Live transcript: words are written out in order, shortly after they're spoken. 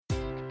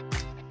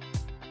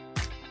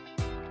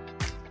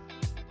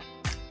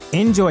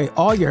Enjoy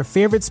all your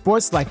favorite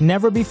sports like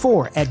never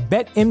before at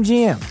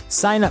BetMGM.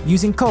 Sign up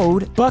using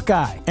code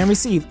Buckeye and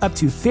receive up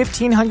to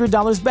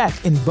 $1,500 back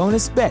in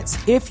bonus bets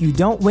if you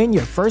don't win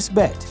your first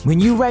bet. When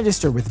you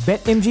register with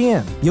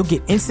BetMGM, you'll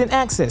get instant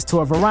access to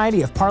a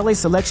variety of parlay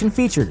selection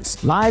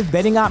features, live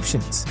betting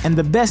options, and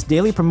the best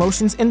daily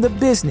promotions in the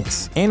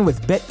business. And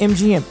with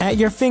BetMGM at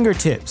your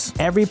fingertips,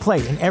 every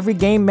play and every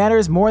game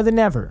matters more than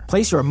ever.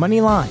 Place your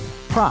money line,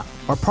 prop,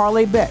 or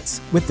parlay bets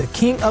with the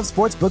king of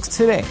sportsbooks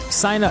today.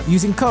 Sign up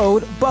using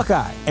code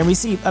Buckeye and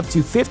receive up to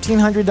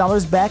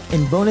 $1,500 back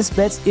in bonus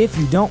bets if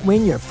you don't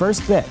win your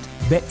first bet.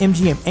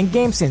 BetMGM and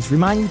GameSense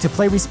remind you to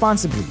play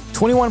responsibly.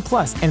 21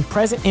 plus and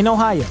present in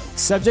Ohio,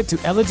 subject to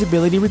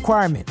eligibility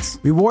requirements.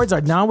 Rewards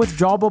are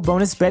non-withdrawable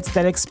bonus bets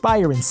that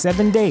expire in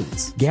 7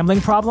 days. Gambling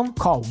problem?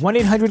 Call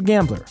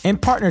 1-800-GAMBLER. In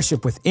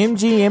partnership with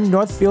MGM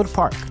Northfield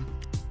Park.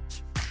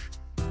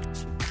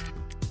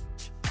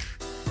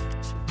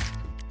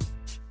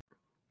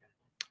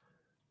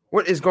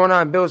 What is going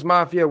on, Bills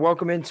Mafia?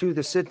 Welcome into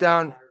the sit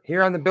down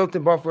here on the Built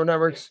in Buffalo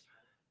Networks,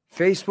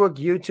 Facebook,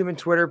 YouTube, and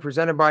Twitter,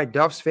 presented by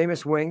Duff's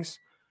Famous Wings.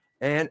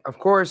 And of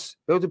course,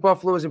 Built in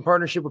Buffalo is in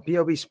partnership with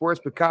PLB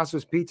Sports,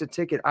 Picasso's Pizza,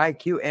 Ticket,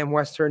 IQ, and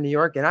Western New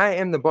York. And I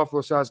am the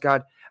Buffalo Sauce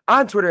God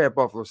on Twitter at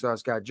Buffalo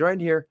Sauce God,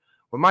 joined here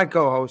with my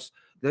co-host,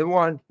 the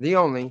one, the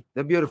only,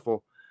 the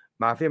beautiful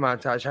Mafia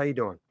Montage. How you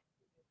doing?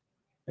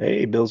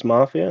 Hey, Bills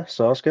Mafia,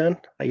 Sauce God.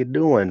 How you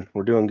doing?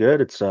 We're doing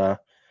good. It's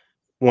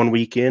 1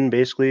 week in,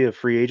 basically, of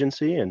free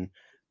agency, and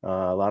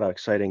a lot of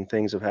exciting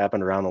things have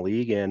happened around the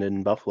league and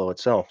in Buffalo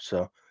itself.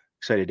 So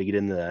excited to get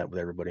into that with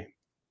everybody.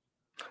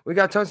 We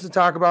got tons to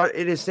talk about.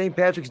 It is St.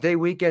 Patrick's Day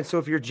weekend, so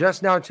if you're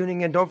just now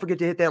tuning in, don't forget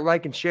to hit that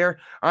like and share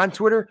on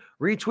Twitter,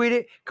 retweet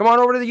it. Come on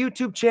over to the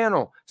YouTube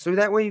channel, so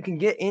that way you can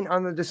get in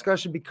on the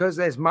discussion, because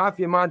as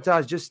Mafia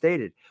Montage just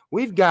stated,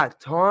 we've got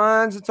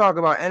tons to talk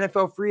about.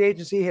 NFL free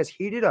agency has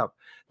heated up.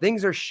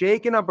 Things are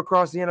shaking up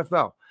across the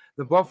NFL.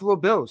 The Buffalo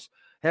Bills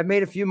have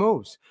made a few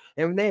moves,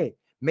 and they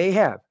may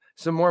have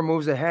some more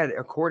moves ahead,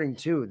 according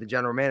to the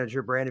general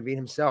manager, Brandon Beane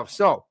himself.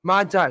 So,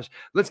 Montage,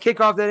 let's kick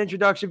off that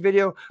introduction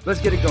video. Let's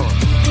get it going.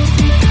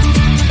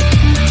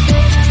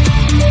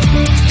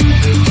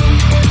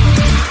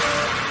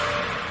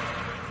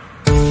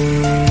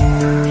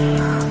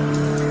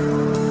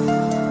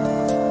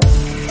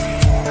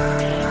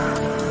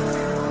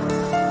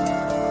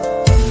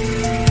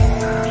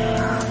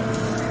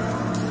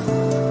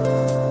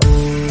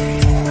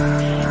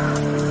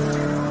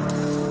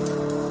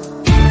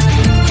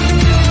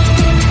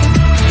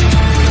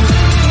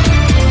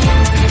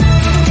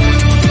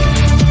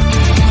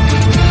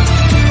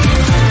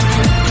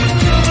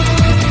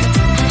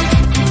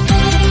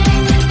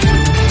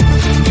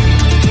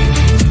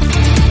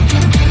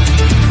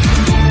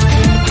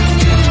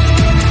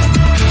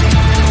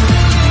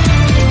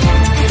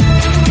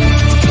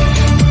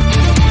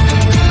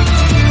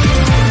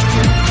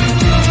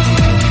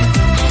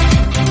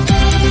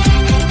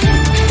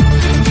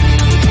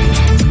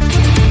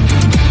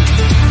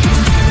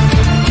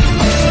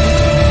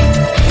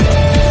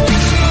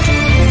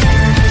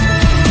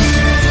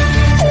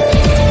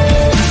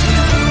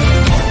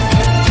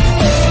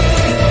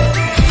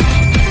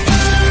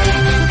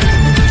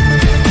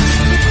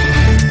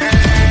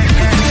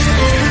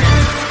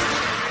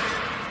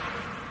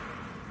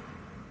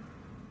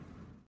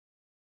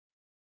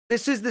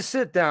 This is the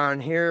sit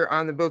down here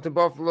on the Built in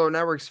Buffalo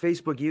Network's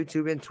Facebook,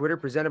 YouTube, and Twitter,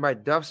 presented by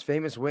Duff's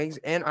Famous Wings.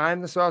 And I'm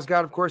the Sauce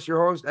God, of course,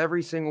 your host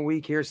every single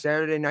week here,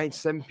 Saturday night,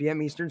 7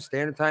 p.m. Eastern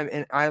Standard Time.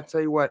 And I'll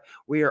tell you what,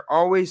 we are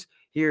always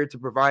here to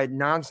provide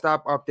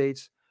nonstop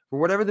updates for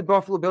whatever the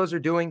Buffalo Bills are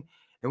doing.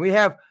 And we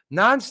have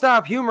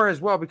nonstop humor as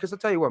well, because I'll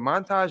tell you what,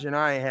 Montage and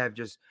I have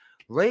just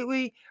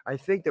lately, I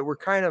think that we're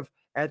kind of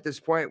at this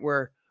point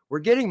where we're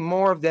getting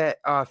more of that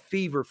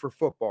fever for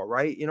football,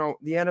 right? You know,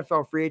 the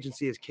NFL free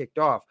agency has kicked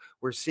off.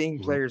 We're seeing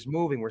players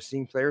moving. We're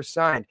seeing players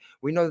signed.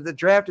 We know that the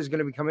draft is going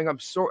to be coming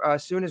up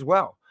soon as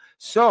well.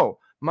 So,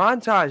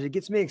 Montage, it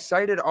gets me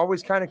excited to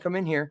always kind of come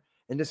in here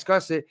and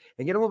discuss it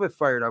and get a little bit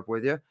fired up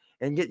with you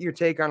and get your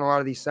take on a lot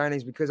of these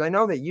signings, because I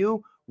know that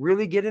you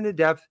really get into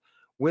depth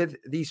with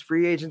these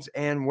free agents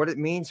and what it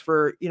means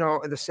for, you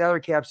know, the salary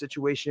cap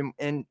situation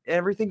and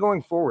everything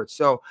going forward.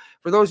 So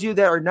for those of you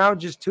that are now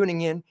just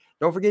tuning in,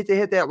 don't forget to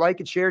hit that like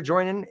and share,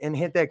 join in, and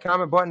hit that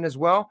comment button as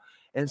well.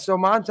 And so,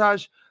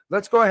 Montage,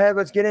 let's go ahead.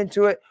 Let's get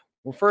into it.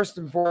 Well, first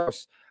and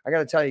foremost, I got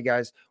to tell you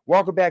guys,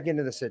 welcome back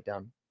into the sit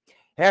down.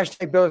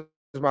 Hashtag Bills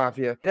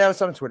Mafia. Hit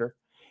us on Twitter.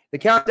 The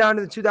countdown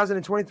to the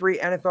 2023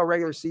 NFL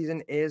regular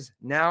season is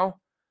now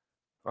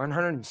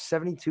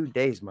 172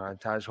 days,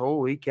 Montage.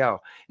 Holy cow.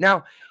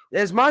 Now,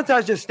 as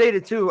Montage just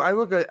stated too, I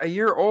look a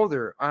year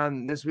older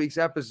on this week's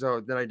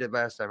episode than I did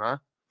last time, huh?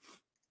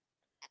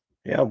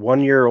 Yeah, 1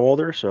 year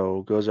older,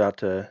 so goes out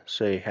to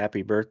say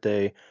happy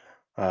birthday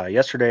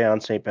yesterday on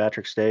St.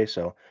 Patrick's Day.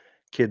 So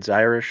kid's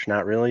Irish,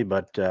 not really,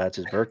 but it's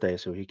his birthday,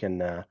 so he can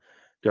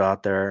go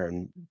out there,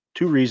 and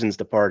 2 reasons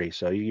to party.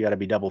 So you got to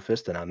be double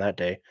fisted on that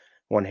day.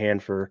 One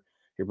hand for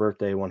your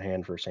birthday, one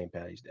hand for St.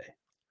 Patty's Day.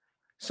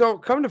 So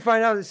come to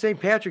find out that St.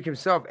 Patrick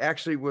himself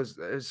actually was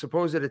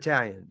supposed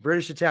Italian,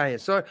 British Italian.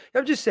 So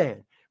I'm just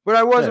saying. But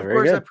I was, Yeah, of very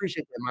course, I good.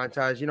 appreciate that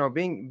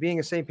montage. Being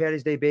a St.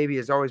 Patty's Day baby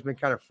has always been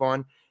kind of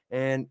fun.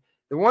 And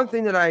the one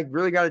thing that I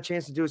really got a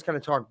chance to do is kind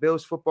of talk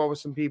Bills football with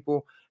some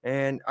people.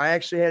 And I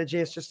actually had a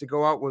chance just to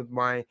go out with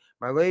my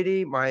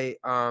lady, my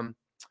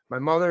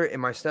mother,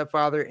 and my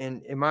stepfather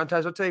in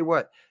Montage. I'll tell you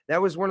what,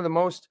 that was one of the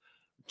most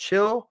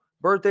chill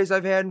birthdays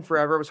I've had in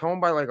forever. I was home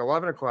by like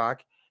 11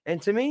 o'clock.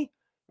 And to me,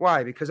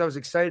 why? Because I was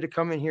excited to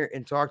come in here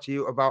and talk to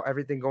you about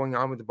everything going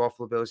on with the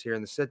Buffalo Bills here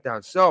in the sit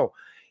down. So,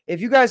 if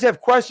you guys have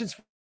questions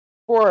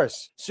for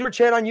us, Super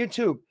Chat on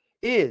YouTube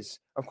is,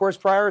 of course,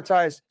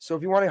 prioritized. So,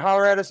 if you want to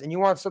holler at us and you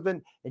want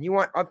something and you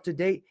want up to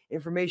date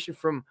information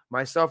from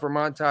myself or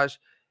Montage,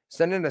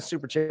 send in a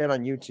Super Chat on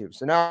YouTube.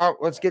 So, now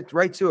let's get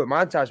right to it.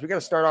 Montage, we got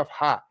to start off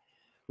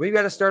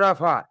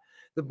hot.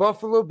 The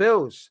Buffalo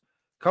Bills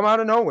come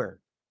out of nowhere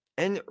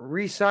and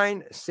re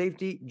sign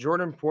safety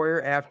Jordan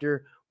Poyer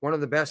after one of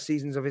the best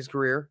seasons of his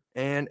career,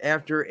 and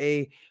after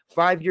a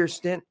 5-year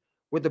stint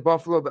with the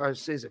Buffalo,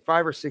 is it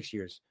 5 or 6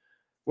 years?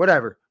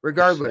 Whatever. It's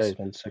Regardless,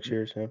 been 6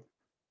 years. Yeah.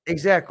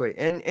 exactly.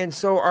 And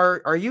so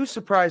are you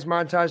surprised,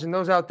 Montage? And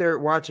those out there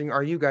watching,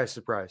 are you guys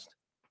surprised?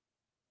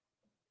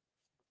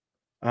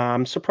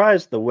 I'm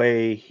surprised the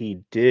way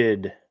he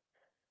did,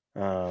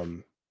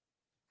 um,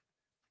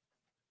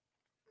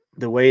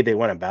 the way they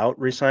went about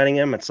re-signing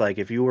him. It's like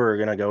if you were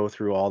gonna go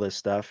through all this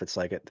stuff, it's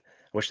like I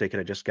wish they could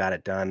have just got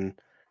it done,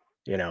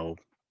 you know,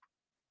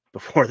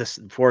 before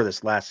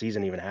this last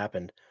season even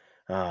happened.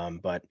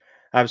 But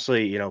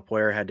obviously,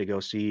 Poyer had to go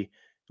see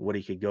what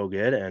he could go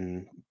get,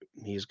 and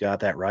he's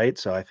got that right.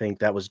 So I think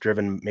that was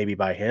driven maybe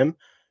by him.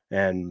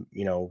 And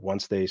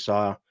once they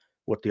saw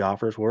what the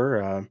offers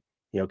were,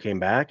 came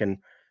back, and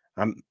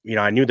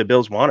I knew the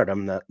Bills wanted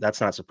him.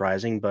 That's not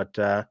surprising, but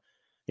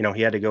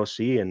he had to go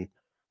see and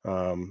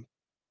um,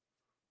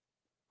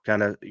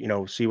 kind of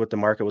see what the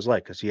market was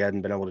like because he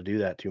hadn't been able to do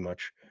that too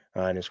much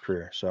in his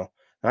career. So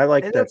I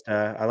like And that.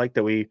 that's I like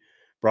that we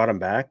brought him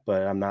back,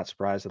 but I'm not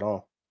surprised at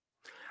all.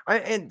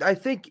 I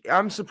think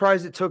I'm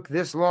surprised it took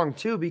this long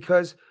too,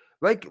 because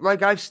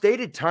like I've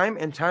stated time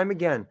and time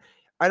again,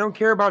 I don't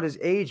care about his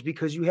age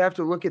because you have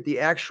to look at the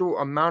actual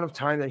amount of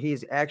time that he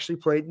has actually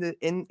played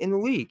in the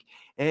league.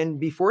 And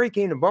before he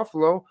came to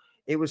Buffalo,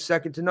 it was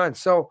second to none.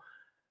 So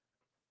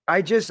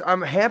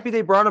I'm happy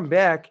they brought him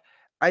back.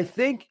 I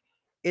think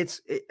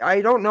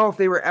I don't know if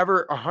they were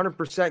ever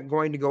 100%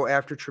 going to go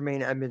after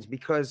Tremaine Edmonds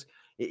because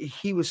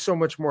he was so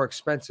much more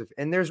expensive,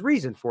 and there's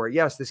reason for it.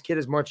 Yes, this kid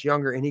is much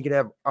younger, and he could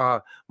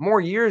have more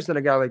years than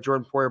a guy like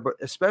Jordan Poyer. But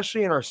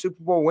especially in our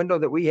Super Bowl window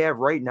that we have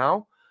right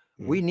now,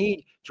 Mm. we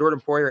need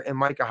Jordan Poyer and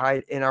Micah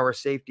Hyde in our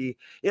safety.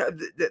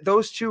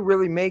 Those two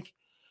really make,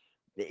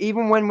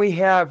 even when we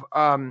have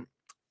a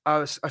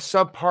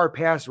subpar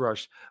pass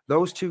rush,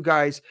 those two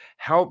guys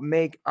help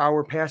make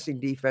our passing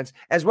defense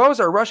as well as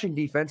our rushing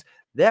defense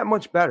that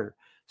much better.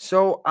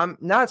 So I'm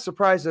not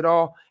surprised at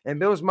all. And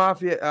Bills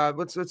Mafia,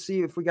 let's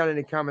see if we got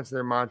any comments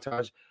there,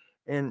 Montage,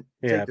 and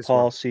Yeah, take this one.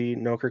 Paul C.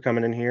 Noker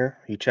coming in here.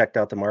 He checked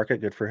out the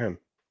market. Good for him.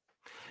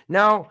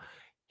 Now,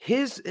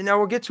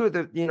 we'll get to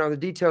the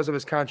details of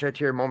his contract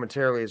here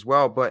momentarily as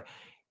well. But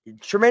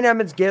Tremaine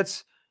Edmonds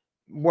gets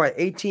what,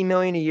 18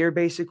 million a year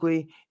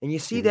basically, and you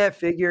see Mhm. that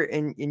figure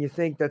and you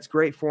think that's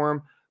great for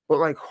him, but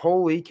like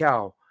holy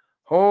cow,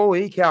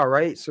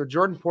 right? So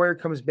Jordan Poyer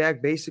comes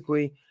back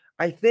basically.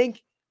 I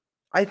think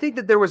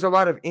that there was a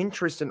lot of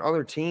interest in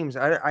other teams.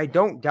 I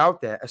don't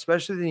doubt that,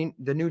 especially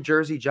the New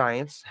Jersey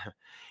Giants.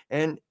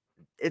 And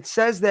it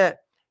says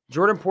that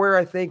Jordan Poyer,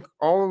 I think,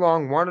 all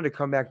along wanted to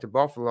come back to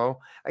Buffalo.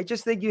 I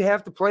just think you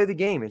have to play the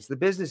game. It's the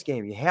business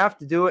game. You have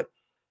to do it.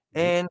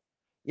 Mhm. And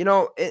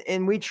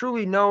and we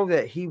truly know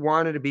that he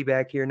wanted to be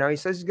back here. Now he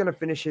says he's going to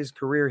finish his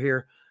career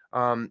here.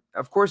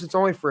 Of course, it's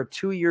only for a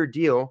 2-year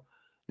deal.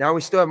 Now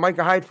we still have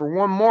Micah Hyde for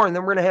one more, and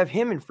then we're going to have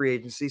him in free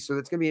agency. So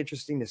that's going to be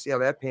interesting to see how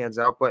that pans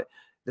out. But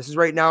this is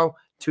right now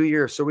 2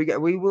 years, so we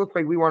look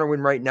like we want to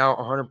win right now.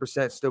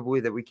 100% still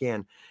believe that we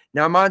can.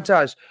 Now,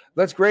 Montage,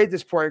 let's grade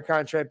this Poyer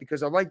contract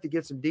because I'd like to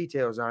get some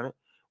details on it.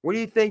 What do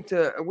you think?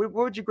 What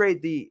would you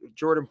grade the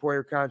Jordan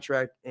Poyer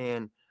contract,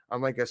 and on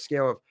like a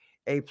scale of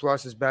A+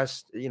 is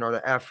best,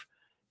 to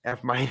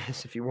F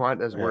minus if you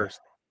want as Yeah.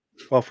 worst.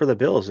 Well, for the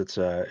Bills, it's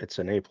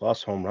an A+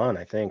 home run.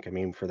 I think. I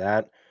mean, for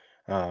that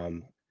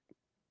um,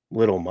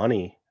 little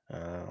money,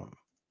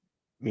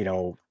 you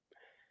know,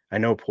 I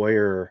know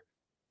Poyer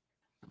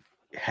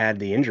had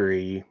the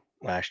injury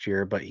last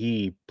year, but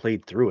he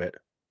played through it,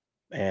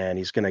 and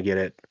he's going to get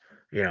it,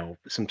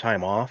 some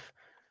time off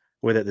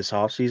with it this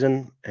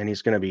offseason, and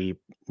he's going to be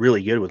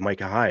really good with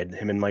Micah Hyde.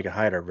 Him and Micah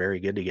Hyde are very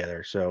good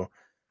together. So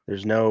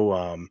there's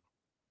no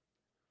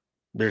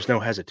there's no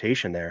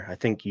hesitation there. I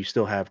think you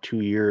still have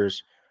 2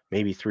 years,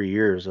 maybe 3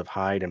 years of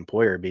Hyde and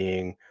Poyer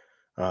being,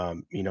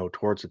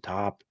 towards the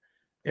top,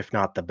 if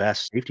not the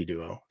best safety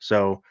duo.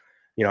 So,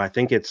 I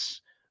think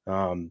it's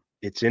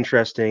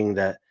interesting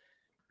that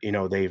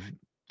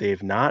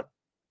they've not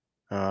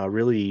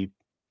really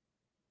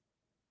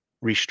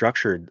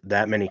restructured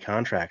that many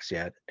contracts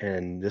yet,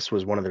 and this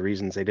was one of the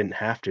reasons they didn't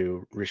have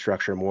to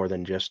restructure more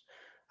than just,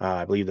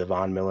 I believe, the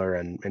Von Miller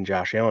and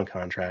Josh Allen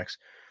contracts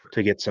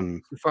to get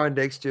some Stephon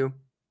Diggs too.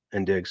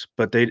 and Diggs.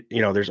 But they,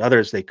 there's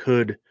others they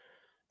could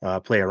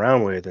play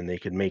around with, and they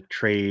could make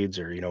trades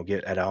or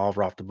get Ed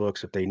Oliver off the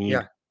books if they need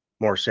Yeah.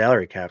 more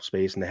salary cap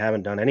space, and they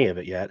haven't done any of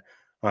it yet.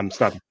 It's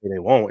not to say they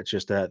won't. It's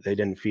just that they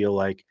didn't feel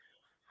like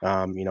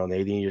they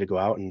needed to go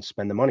out and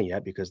spend the money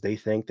yet because they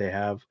think they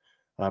have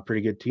a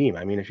pretty good team.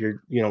 I mean, if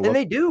you're And look,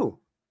 they do.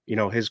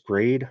 his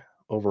grade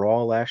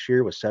overall last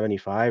year was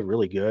 75,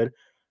 really good.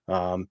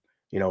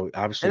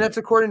 Obviously, And that's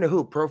according to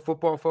who? Pro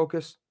Football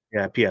Focus?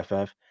 yeah,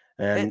 PFF,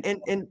 and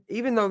And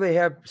even though they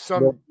have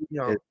still-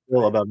 some, it's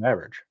still above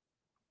average.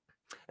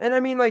 and I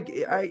mean, like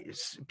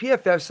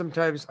PFF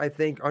sometimes I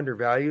think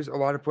undervalues a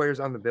lot of players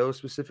on the Bills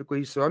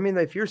specifically. So I mean,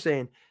 if you're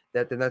saying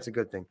that, then that's a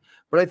good thing.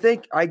 But I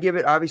think I give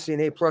it obviously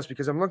an A+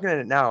 because I'm looking at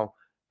it now.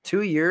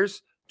 2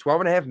 years,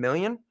 12.5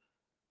 million.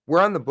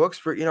 We're on the books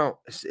for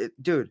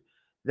dude.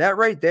 That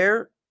right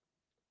there,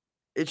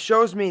 it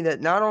shows me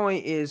that not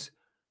only is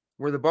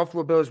where the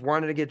Buffalo Bills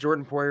wanted to get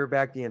Jordan Poyer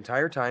back the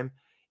entire time,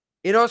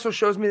 it also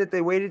shows me that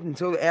they waited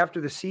until after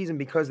the season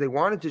because they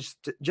wanted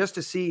just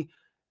to see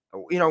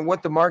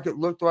what the market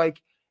looked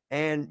like.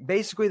 And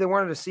basically they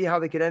wanted to see how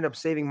they could end up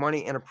saving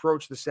money and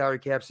approach the salary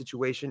cap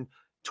situation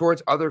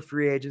towards other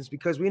free agents,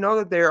 because we know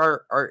that they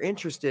are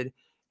interested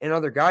in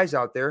other guys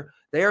out there.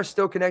 They are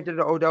still connected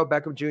to Odell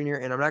Beckham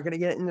Jr., and I'm not going to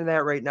get into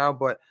that right now,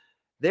 but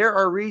there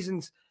are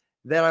reasons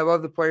that I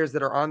love the players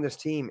that are on this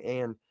team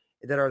and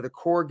that are the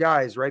core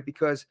guys, right?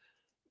 Because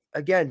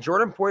again,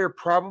 Jordan Poyer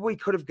probably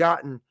could have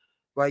gotten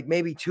like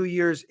maybe 2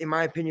 years, in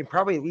my opinion,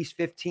 probably at least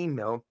 15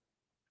 mil.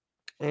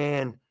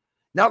 And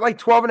not like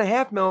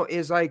 12.5 mil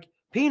is like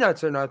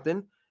peanuts or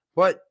nothing,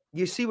 but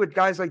you see what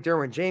guys like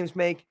Derwin James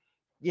make.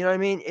 You know what I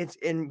mean? It's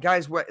and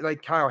guys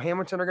like Kyle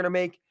Hamilton are going to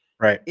make.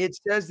 Right. It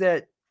says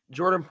that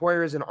Jordan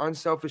Poyer is an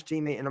unselfish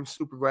teammate, and I'm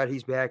super glad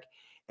he's back.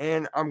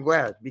 And I'm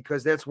glad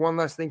because that's one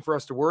less thing for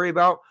us to worry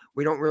about.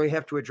 We don't really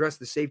have to address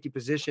the safety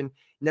position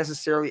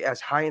necessarily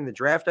as high in the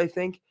draft, I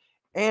think.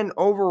 And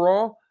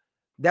overall,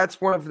 that's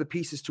one of the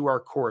pieces to our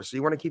core. So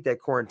you want to keep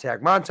that core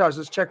intact. Montage,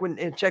 let's check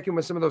in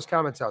with some of those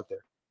comments out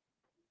there.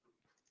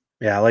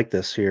 Yeah, I like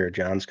this here.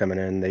 John's coming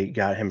in. They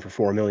got him for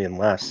 $4 million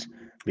less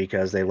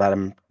because they let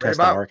him test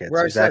the markets.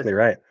 Exactly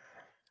right.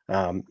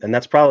 And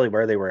that's probably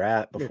where they were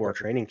at before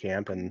training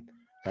camp, and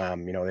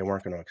they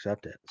weren't going to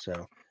accept it.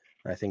 So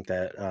I think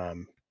that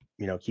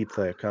keep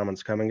the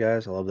comments coming,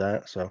 guys. I love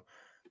that. So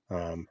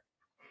got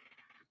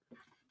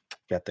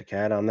the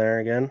cat on there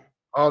again.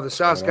 Oh, the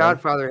Sauce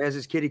Godfather has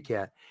his kitty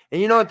cat. And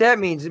you know what that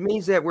means? It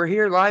means that we're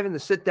here live in the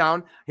sit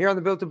down here on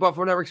the Built in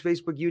Buffalo Network's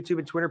Facebook, YouTube,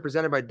 and Twitter,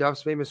 presented by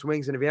Duff's Famous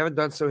Wings. And if you haven't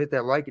done so, hit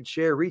that like and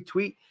share,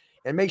 retweet,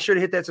 and make sure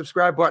to hit that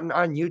subscribe button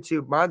on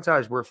YouTube.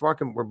 Montage,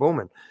 we're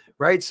booming,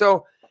 right?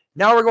 So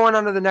now we're going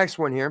on to the next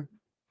one here.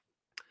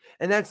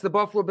 And that's the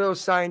Buffalo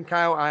Bills signed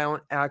Kyle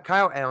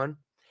Allen.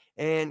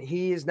 And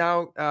he is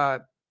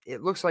now,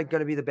 it looks like, going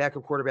to be the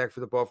backup quarterback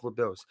for the Buffalo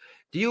Bills.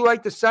 Do you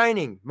like the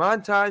signing?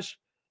 Montage,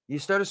 you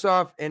start us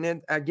off, and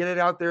then get it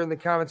out there in the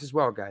comments as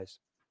well, guys.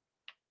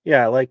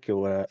 Yeah, I like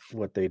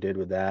what they did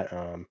with that.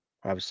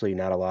 Obviously,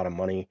 not a lot of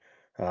money.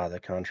 The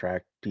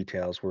contract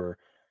details were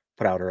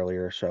put out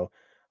earlier, so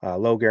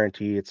low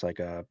guarantee. It's like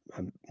a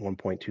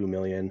 1.2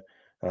 million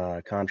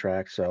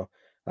contract. So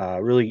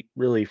really,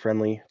 really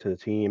friendly to the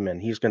team,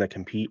 and he's going to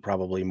compete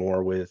probably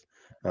more with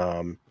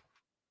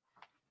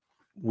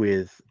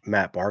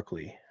Matt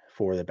Barkley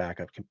for the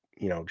backup,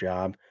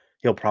 job.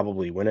 He'll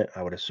probably win it.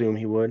 I would assume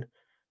he would,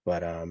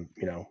 but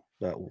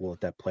we'll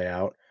let that play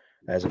out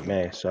as it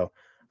may. So.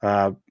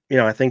 I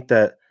think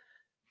that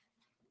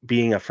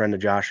being a friend of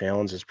Josh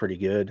Allen's is pretty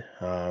good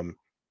to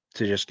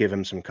just give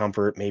him some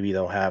comfort. Maybe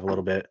they'll have a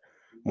little bit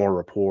more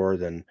rapport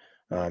than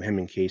him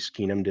and Case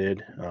Keenum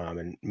did.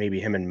 And maybe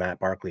him and Matt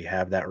Barkley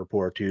have that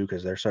rapport too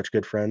because they're such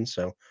good friends.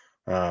 So,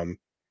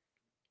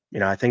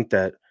 I think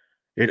that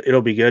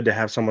it'll be good to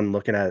have someone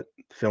looking at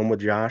film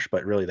with Josh,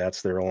 but really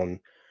that's their own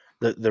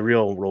the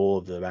real role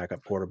of the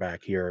backup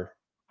quarterback here,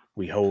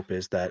 we hope,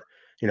 is that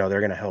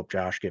they're going to help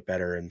Josh get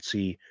better and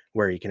see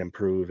where he can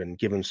improve and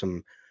give him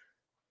some,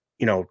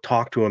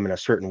 talk to him in a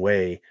certain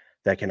way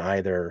that can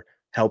either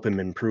help him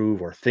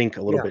improve or think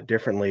a little bit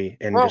differently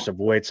and just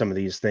avoid some of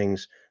these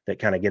things that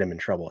kind of get him in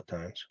trouble at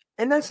times.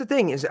 And that's the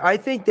thing is I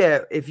think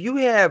that if you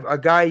have a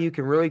guy you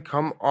can really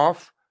come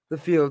off the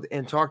field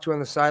and talk to on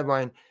the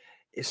sideline,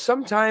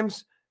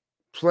 sometimes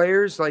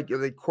players like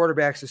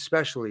quarterbacks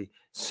especially,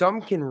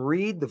 some can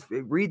read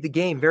the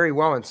game very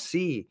well and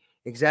see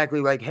exactly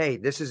like, hey,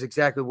 this is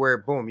exactly where,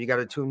 boom, you got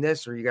to tune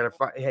this, or you got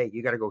to, hey,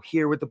 you got to go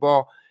here with the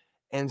ball.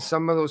 And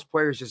some of those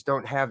players just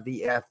don't have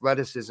the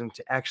athleticism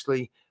to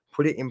actually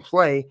put it in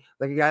play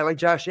like a guy like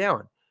Josh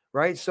Allen,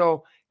 right?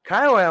 So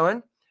Kyle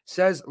Allen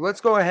says, let's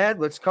go ahead,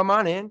 let's come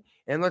on in,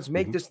 and let's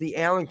make this the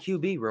Allen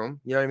QB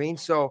room. You know what I mean?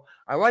 So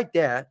I like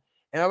that.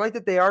 And I like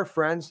that they are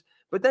friends.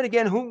 But then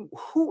again,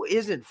 who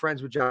isn't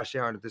friends with Josh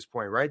Allen at this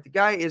point, right? The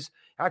guy is,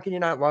 how can you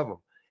not love him?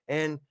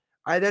 And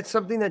That's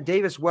something that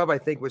Davis Webb, I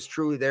think, was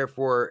truly there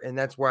for, and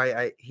that's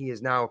why he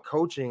is now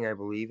coaching, I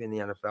believe, in the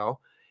NFL.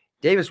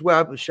 Davis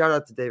Webb, shout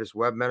out to Davis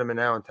Webb. Met him in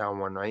Allentown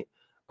one night.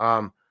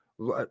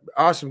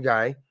 Awesome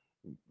guy.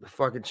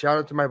 Fucking shout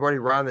out to my buddy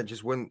Ron that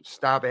just wouldn't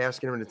stop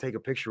asking him to take a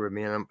picture with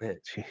me. And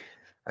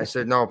I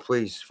said, no,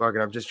 please, fucking,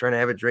 I'm just trying to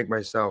have a drink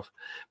myself.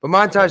 But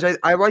Montage,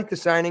 I like the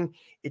signing.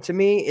 To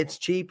me, it's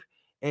cheap.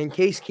 And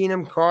Case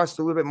Keenum cost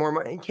a little bit more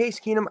money. And Case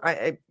Keenum,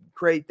 I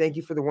great, thank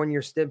you for the 1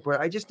 year stint,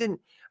 but I didn't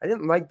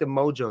like the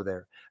mojo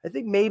there. I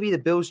think maybe the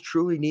Bills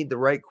truly need the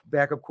right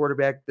backup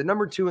quarterback. The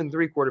number 2 and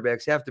 3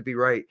 quarterbacks have to be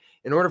right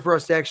in order for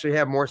us to actually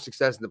have more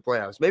success in the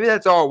playoffs. Maybe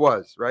that's all it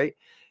was, right?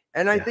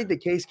 And I think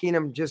that Case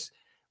Keenum just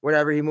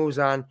whatever, he moves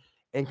on.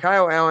 And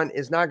Kyle Allen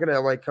is not going to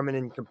like come in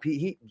and compete.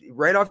 He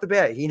right off the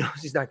bat, he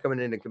knows he's not coming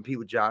in to compete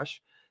with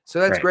Josh. So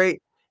that's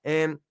great.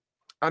 And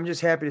I'm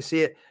just happy to see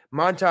it.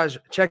 Montage,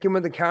 check in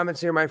with the comments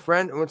here, my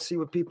friend. And let's see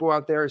what people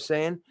out there are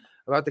saying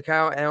about the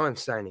Kyle Allen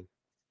signing.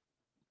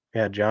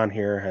 Yeah, John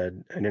here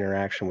had an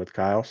interaction with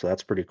Kyle, so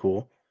that's pretty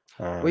cool.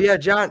 Well, yeah,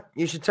 John,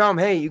 you should tell him,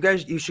 hey,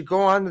 you should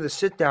go on to the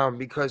sit down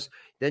because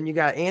then you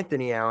got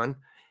Anthony Allen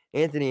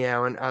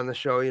on the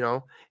show,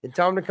 and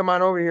tell him to come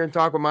on over here and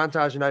talk with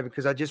Montage and I,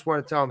 because I just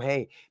want to tell him,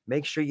 hey,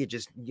 make sure you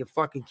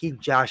fucking keep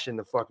Josh in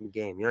the fucking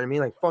game. You know what I mean?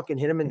 Like fucking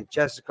hit him in the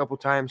chest a couple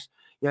times.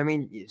 You know what I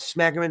mean? You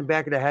smack him in the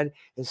back of the head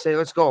and say,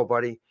 let's go,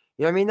 buddy.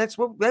 You know what I mean? That's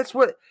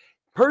what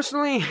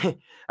personally,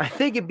 I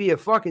think it'd be a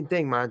fucking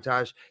thing,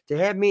 Montage, to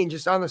have me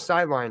just on the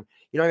sideline.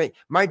 You know what I mean?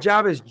 My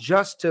job is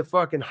just to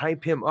fucking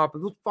hype him up.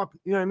 You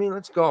know what I mean?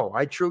 Let's go.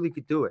 I truly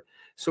could do it.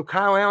 So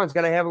Kyle Allen's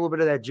got to have a little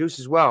bit of that juice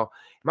as well.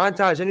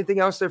 Montage, anything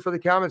else there for the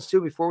comments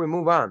too before we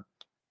move on?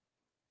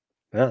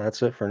 No,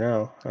 that's it for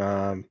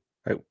now.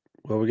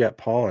 We got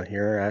Paul in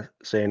here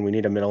saying we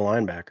need a middle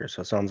linebacker.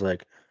 So it sounds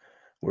like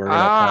we're going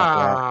to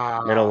talk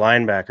about middle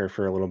linebacker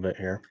for a little bit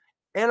here.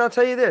 And I'll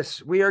tell you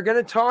this, we are going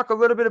to talk a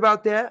little bit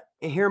about that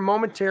here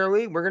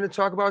momentarily. We're going to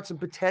talk about some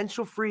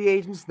potential free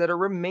agents that are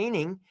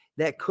remaining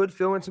that could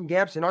fill in some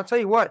gaps. And I'll tell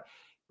you what,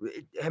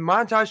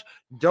 Montage,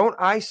 don't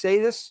I say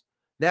this,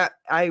 that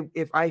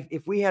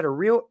if we had a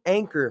real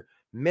anchor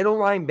middle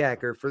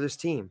linebacker for this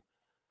team,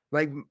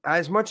 like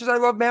as much as I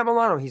love Matt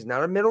Milano, he's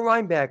not a middle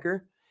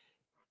linebacker.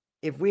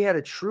 If we had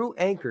a true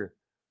anchor,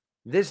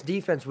 this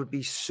defense would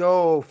be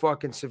so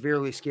fucking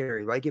severely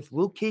scary. Like if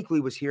Luke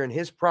Kuechly was here in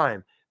his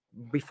prime,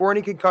 before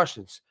any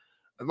concussions,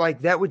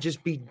 like that would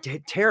just be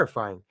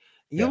terrifying.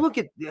 You look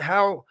at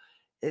how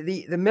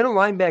the middle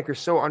linebacker is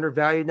so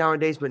undervalued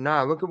nowadays, but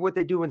look at what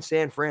they do in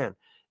San Fran.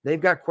 They've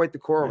got quite the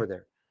core over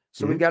there.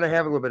 So we've got to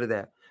have a little bit of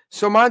that.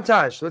 So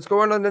Montage, let's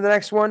go on to the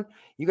next one.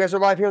 You guys are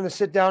live here on the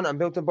sit down on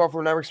Built in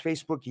Buffalo Network's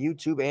Facebook,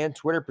 YouTube, and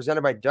Twitter,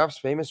 presented by Duff's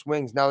Famous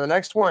Wings. Now the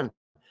next one,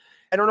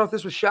 I don't know if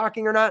this was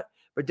shocking or not,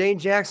 but Dane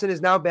Jackson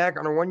is now back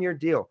on a 1 year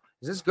deal.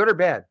 Is this good or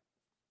bad?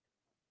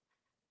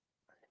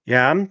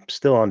 Yeah, I'm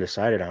still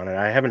undecided on it.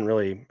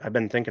 I've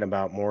been thinking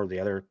about more of the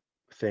other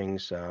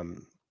things.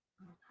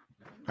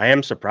 I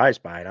am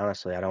surprised by it,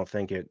 honestly. I don't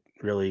think it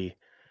really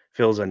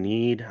fills a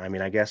need. I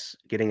mean, I guess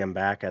getting him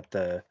back at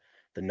the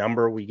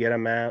number we get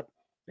him at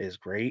is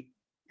great.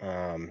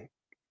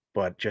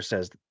 But just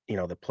as,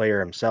 the player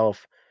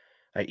himself,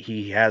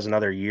 he has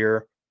another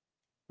year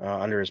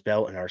under his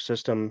belt in our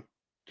system,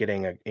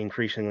 getting an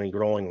increasingly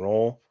growing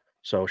role.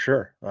 So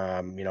sure,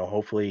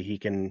 hopefully he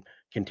can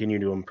continue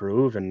to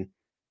improve and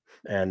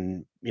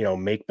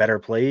make better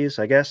plays.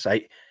 I guess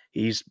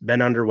he's been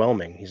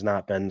underwhelming. He's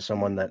not been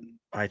someone that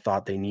I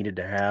thought they needed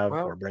to have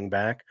or bring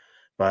back,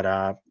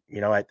 but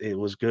it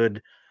was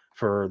good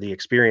for the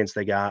experience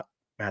they got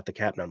at the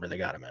cap number they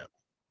got him at.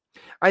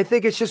 I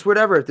think it's just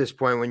whatever at this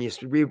point. When you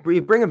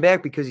bring him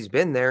back because he's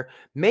been there,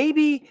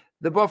 maybe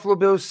the Buffalo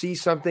Bills see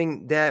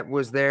something that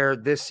was there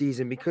this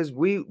season, because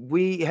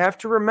we have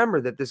to remember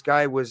that this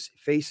guy was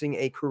facing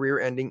a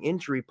career-ending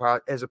injury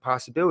as a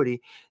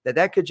possibility,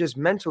 that could just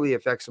mentally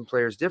affect some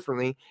players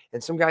differently,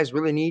 and some guys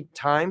really need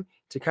time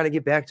to kind of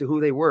get back to who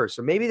they were.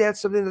 So maybe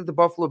that's something that the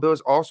Buffalo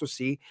Bills also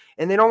see,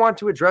 and they don't want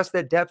to address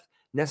that depth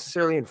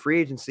necessarily in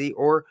free agency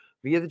or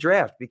via the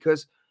draft,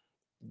 because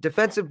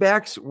defensive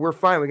backs, we're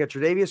fine. We got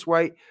Tre'Davious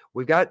White.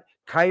 We've got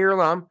Kaiir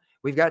Elam.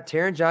 We've got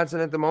Taron Johnson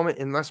at the moment,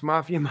 unless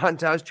Mafia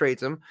Montage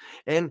trades him.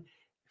 And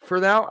for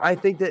now, I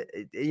think that,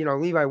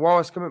 Levi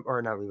Wallace coming,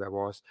 or not Levi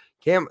Wallace,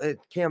 Cam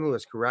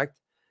Lewis, correct?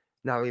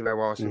 Not Levi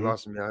Wallace. We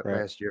lost him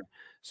last year.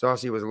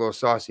 Saucy was a little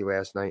saucy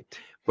last night.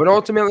 But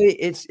ultimately,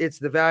 it's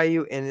the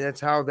value, and that's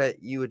how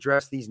that you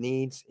address these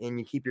needs and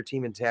you keep your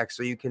team intact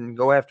so you can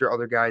go after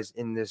other guys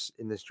in this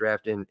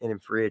draft and in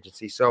free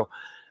agency. So,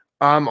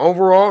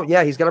 overall,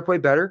 yeah, he's got to play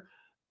better,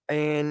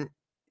 and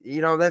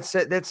that's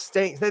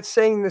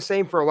saying the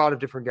same for a lot of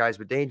different guys.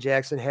 But Dane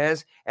Jackson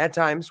has, at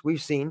times,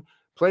 we've seen,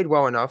 played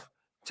well enough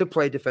to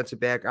play defensive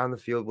back on the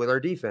field with our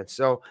defense.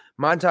 So,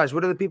 Montage,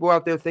 what do the people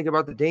out there think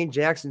about the Dane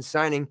Jackson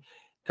signing,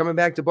 coming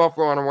back to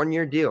Buffalo on a 1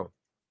 year deal?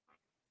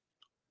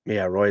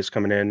 Yeah, Roy's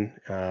coming in,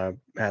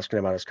 asking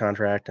about his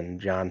contract,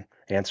 and John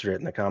answered it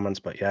in the comments.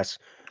 But yes,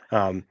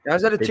 now,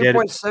 is that a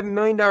 $2.7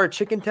 million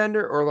chicken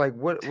tender, or like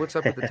what's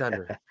up with the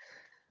tender?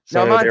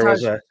 Now, So there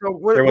was Montage. a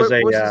So there was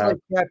what's his a like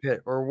cap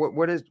hit, or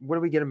what are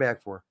we getting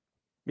back for?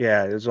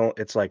 yeah,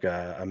 it's like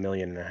a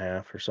million and a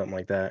half or something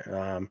like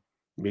that.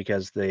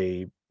 Because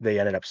they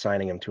ended up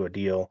signing him to a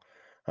deal.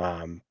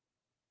 Um,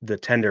 the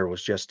tender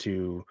was just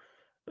to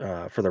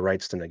for the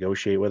rights to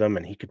negotiate with him,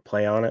 and he could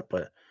play on it,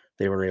 but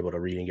they were able to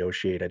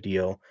renegotiate a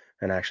deal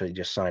and actually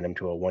just sign him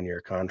to a 1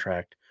 year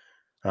contract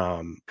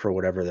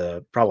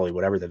for probably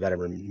whatever the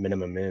veteran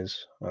minimum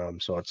is.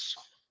 So it's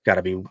got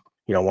to be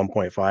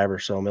 1.5 or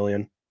so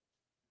million.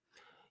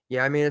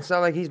 Yeah, I mean, it's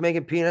not like he's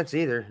making peanuts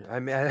either. I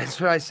mean, that's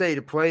what I say,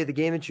 to play the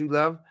game that you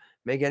love,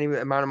 make any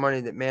amount of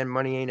money. That, man,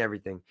 money ain't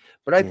everything.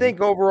 But I Mhm.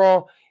 think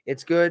overall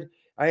it's good.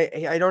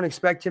 I don't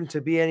expect him to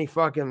be any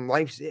fucking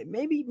life.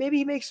 Maybe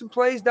he makes some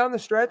plays down the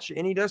stretch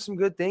and he does some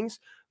good things.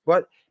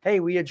 But hey,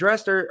 we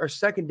addressed our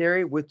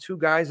secondary with two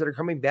guys that are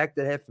coming back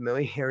that have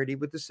familiarity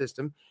with the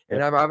system, and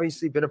Yep. I've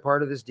obviously been a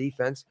part of this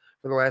defense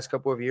for the last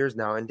couple of years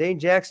now. And Dane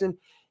Jackson,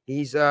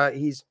 he's a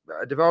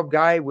developed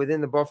guy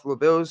within the Buffalo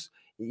Bills.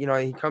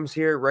 He comes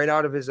here right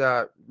out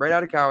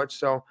of college.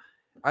 So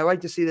I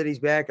like to see that he's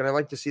back, and I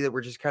like to see that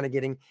we're just kind of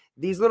getting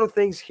these little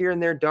things here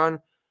and there done.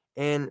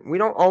 And we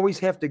don't always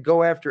have to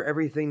go after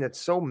everything that's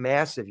so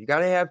massive. You got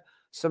to have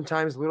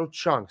sometimes little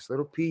chunks,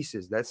 little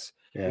pieces.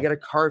 You Yeah. got to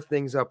carve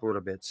things up a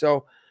little bit.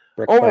 So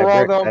Brick by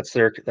overall, brick. though, That's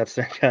their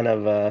kind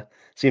of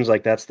seems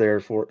like that's their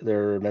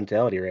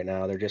mentality right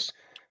now. They're just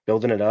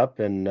building it up,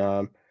 and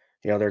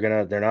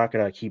they're not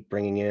gonna keep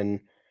bringing in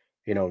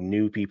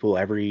new people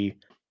every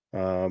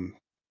um,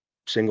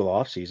 single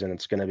off season.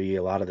 It's gonna be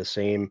a lot of the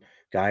same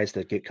guys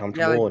that get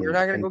yeah, like comfortable we're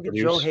not gonna and go get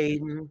Joe produce.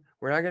 Hayden.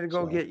 We're not gonna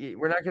go So get.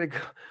 We're not gonna go.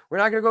 We're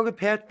not gonna go get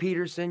Pat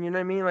Peterson. You know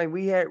what I mean? Like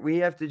we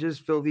have to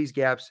just fill these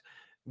gaps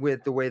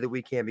with the way that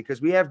we can,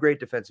 because we have great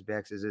defensive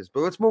backs as is.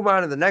 But let's move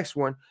on to the next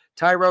one.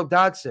 Tyrell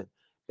Dodson,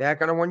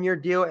 back on a 1 year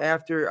deal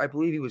after I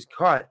believe he was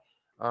cut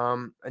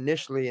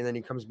initially, and then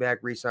he comes back,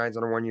 re-signs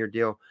on a 1 year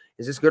deal.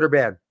 Is this good or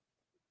bad?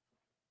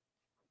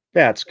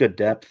 yeah, it's good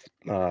depth,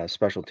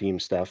 special team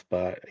stuff.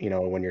 But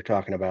when you're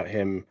talking about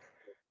him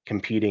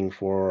competing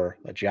for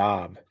a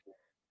job,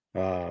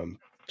 um,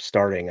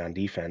 starting on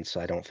defense,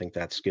 I don't think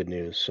that's good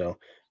news. So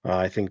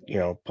I think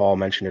Paul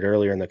mentioned it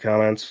earlier in the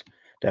comments.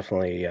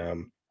 Definitely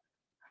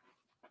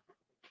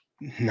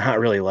not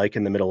really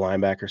liking the middle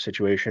linebacker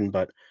situation,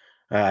 but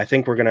I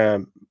think we're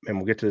gonna, and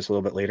we'll get to this a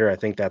little bit later. I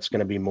think that's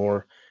gonna be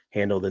more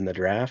handled in the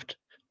draft,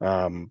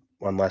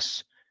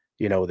 unless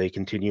they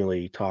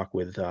continually talk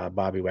with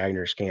Bobby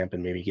Wagner's camp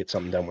and maybe get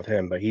something done with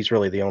him. But he's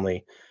really the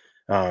only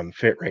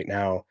fit right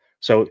now.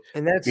 So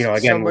And that's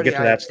again, we'll somebody get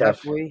to that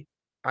stuff.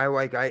 I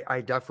like.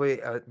 I definitely,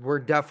 we're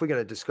definitely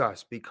going to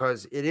discuss,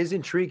 because it is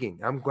intriguing.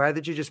 I'm glad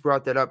that you just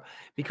brought that up,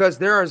 because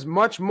there is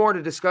much more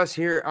to discuss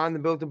here on the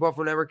Built in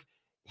Buffalo Network,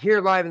 here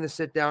live in the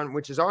sit down,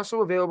 which is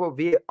also available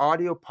via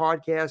audio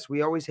podcast.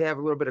 We always have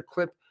a little bit of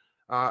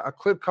a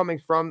clip coming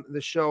from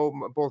the show,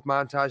 both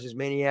montages,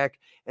 Maniac,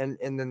 and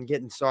then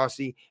Getting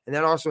Saucy, and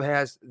that also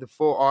has the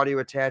full audio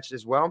attached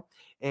as well.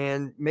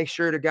 And make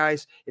sure to,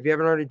 guys, if you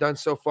haven't already done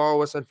so,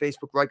 follow us on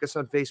Facebook, like us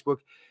on Facebook,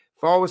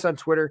 follow us on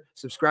Twitter,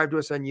 subscribe to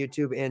us on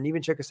YouTube, and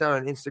even check us out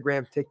on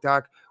Instagram,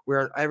 TikTok. We're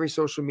on every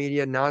social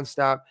media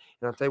nonstop.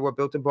 And I'll tell you what,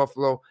 Built in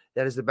Buffalo,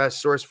 that is the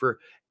best source for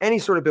any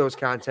sort of Bills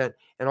content,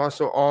 and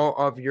also all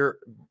of your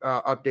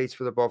updates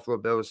for the Buffalo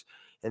Bills.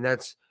 And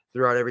that's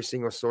throughout every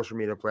single social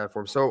media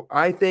platform. So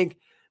I think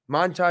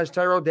Montage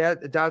Tyrell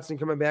Dodson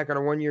coming back on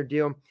a 1 year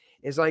deal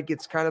is like,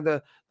 it's kind of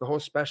the whole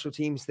special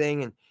teams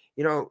thing, and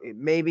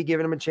maybe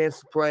giving him a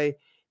chance to play.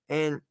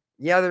 And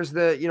yeah, there's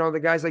the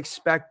guys like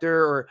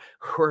Spector,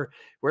 or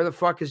where the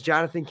fuck is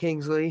Jonathan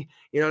Kingsley?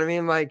 You know what I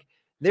mean? Like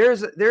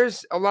there's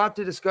a lot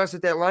to discuss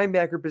at that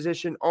linebacker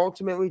position,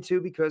 ultimately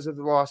too, because of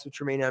the loss of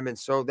Tremaine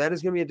Edmonds. So that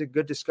is going to be a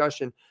good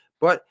discussion.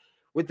 But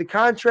with the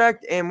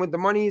contract and with the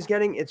money he's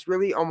getting, it's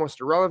really almost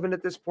irrelevant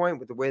at this point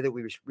with the way that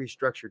we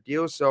restructure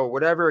deals. So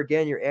whatever,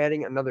 again, you're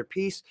adding another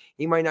piece.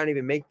 He might not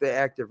even make the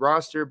active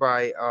roster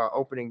by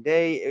opening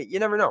day. You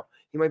never know.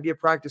 He might be a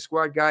practice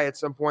squad guy at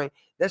some point.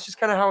 That's just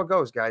kind of how it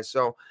goes, guys.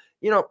 So,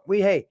 we've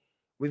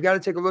got to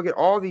take a look at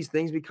all these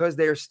things, because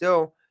they are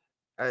still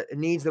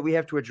needs that we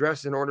have to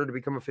address in order to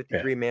become a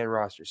Yeah. 53-man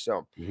roster.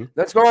 So hmm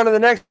let's go on to the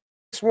next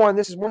one.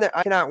 This is one that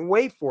I cannot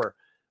wait for.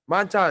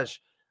 Montage.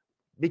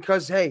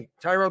 Because, hey,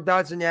 Tyrell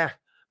Dodson, yeah.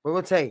 But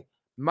let's say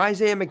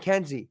Isaiah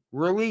McKenzie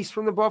released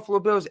from the Buffalo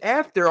Bills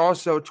after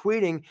also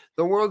tweeting,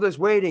 "The world is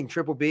waiting,"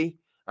 Triple B,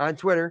 on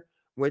Twitter,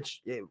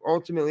 which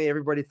ultimately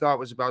everybody thought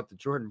was about the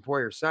Jordan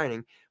Poyer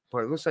signing.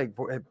 But it looks like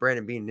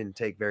Brandon Beane didn't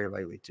take very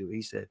lightly, too.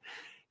 He said,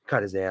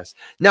 cut his ass.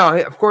 Now,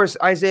 of course,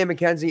 Isaiah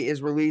McKenzie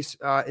is released.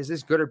 Is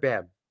this good or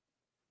bad?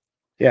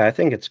 Yeah, I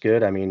think it's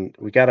good. I mean,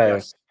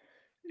 Yes.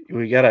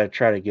 we gotta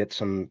try to get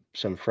some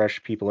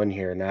fresh people in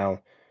here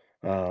now.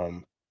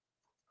 Um,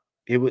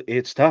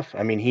 it's tough.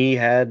 I mean, he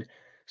had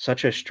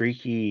such a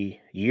streaky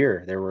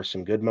year. There were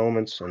some good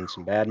moments and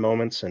some bad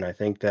moments, and I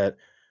think that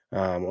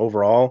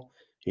overall,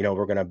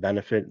 we're going to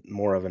benefit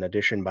more of an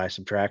addition by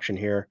subtraction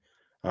here.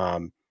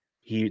 Um,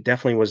 he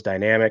definitely was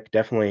dynamic,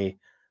 definitely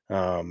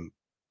um,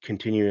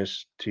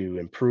 continuous to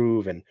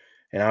improve,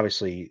 and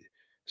obviously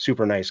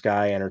super nice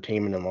guy,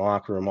 entertainment in the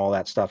locker room, all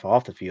that stuff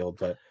off the field.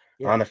 But on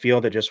Yeah. the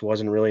field, it just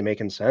wasn't really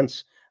making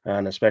sense,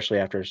 and especially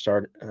after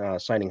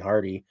signing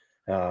Hardy,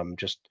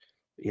 just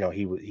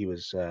he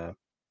was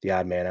the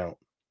odd man out.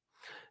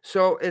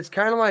 So it's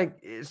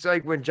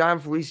like when John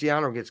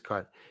Feliciano gets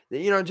cut.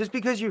 Just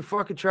because you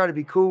fucking try to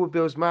be cool with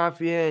Bills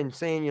Mafia and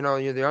saying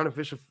you're the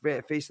unofficial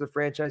face of the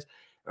franchise,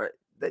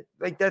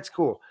 that's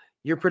cool.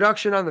 Your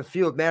production on the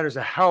field matters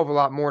a hell of a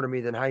lot more to me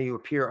than how you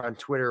appear on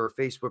Twitter or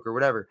Facebook or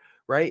whatever,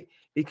 right?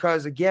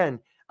 Because again,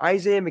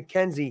 Isaiah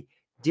McKenzie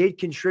did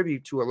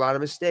contribute to a lot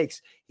of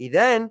mistakes. He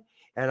then,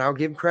 and I'll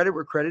give him credit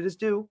where credit is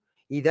due,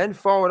 he then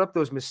followed up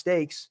those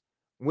mistakes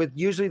with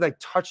usually like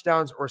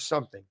touchdowns or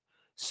something.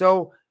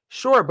 So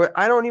sure, but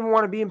I don't even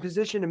want to be in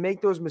position to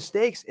make those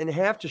mistakes and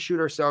have to shoot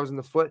ourselves in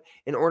the foot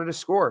in order to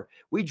score.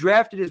 We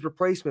drafted his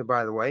replacement,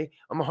 by the way.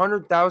 I'm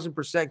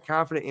 100,000%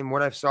 confident in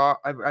what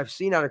I've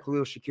seen out of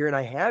Khalil Shakir, and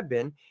I have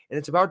been, and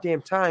it's about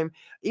damn time,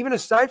 even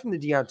aside from the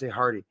Deontay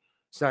Hardy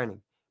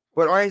signing.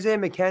 But Isaiah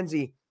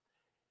McKenzie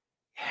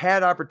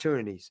had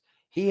opportunities.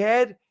 He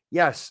had,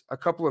 yes, a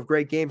couple of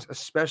great games,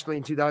 especially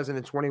in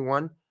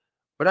 2021.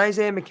 But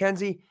Isaiah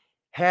McKenzie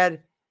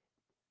had,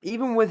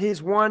 even with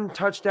his one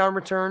touchdown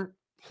return,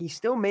 he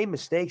still made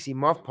mistakes. He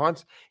muffed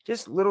punts,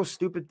 just little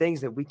stupid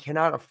things that we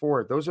cannot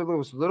afford. Those are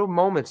those little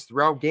moments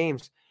throughout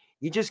games.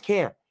 You just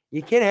can't.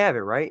 You can't have it,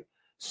 right?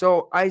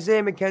 So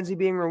Isaiah McKenzie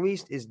being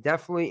released is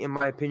definitely, in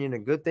my opinion, a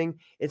good thing.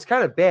 It's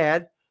kind of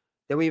bad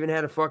that we even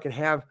had to fucking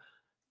have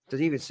to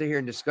even sit here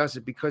and discuss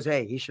it because,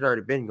 hey, he should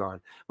already been gone.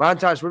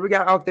 Montage, what do we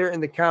got out there in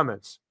the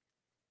comments?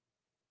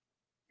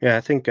 Yeah,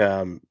 I think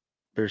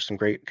there's some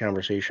great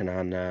conversation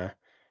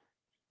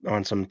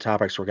on some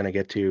topics we're going to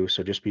get to.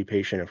 So just be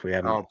patient if we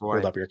haven't Oh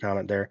pulled boy. up your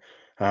comment there.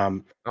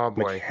 Um, Oh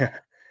boy.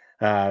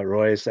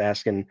 Roy's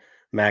asking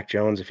Mac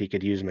Jones if he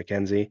could use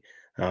McKenzie.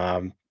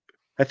 Um,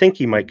 I think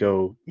he might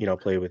go,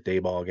 play with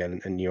Dayball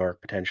again in New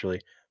York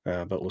potentially,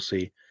 but we'll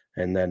see.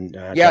 And then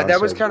Yeah, John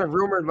that was says, kind of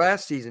rumored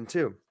last season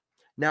too.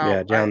 yeah,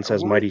 Now, John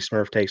says Mighty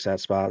Smurf takes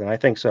that spot, and I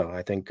think so.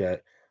 I think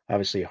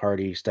obviously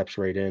Hardy steps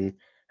right in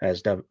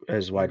as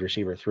wide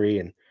receiver 3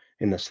 and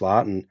in the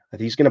slot, and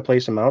he's going to play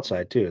some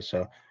outside too. So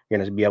you're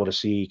going to be able to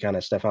see kind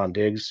of Stephon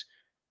Diggs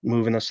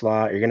move in the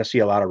slot. You're going to see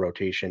a lot of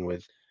rotation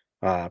with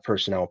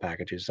personnel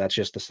packages. That's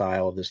just the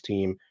style of this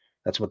team.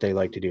 That's what they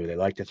like to do. They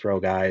like to throw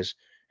guys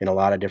in a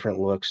lot of different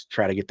looks,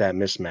 try to get that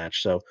mismatch.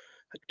 So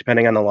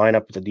depending on the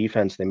lineup with the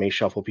defense, they may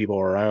shuffle people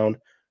around.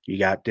 You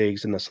got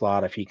Diggs in the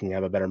slot if he can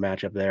have a better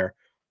matchup there,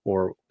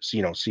 or see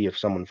if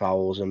someone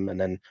follows him,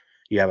 and then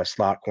you have a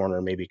slot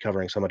corner maybe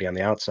covering somebody on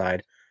the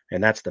outside,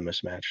 and that's the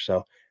mismatch.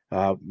 So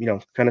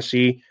kind of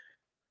see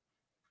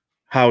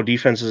how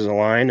defenses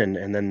align,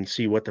 and then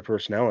see what the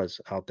personnel is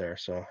out there.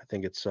 So I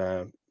think it's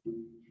good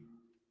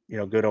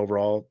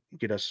overall.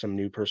 Get us some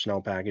new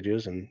personnel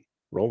packages and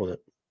roll with it.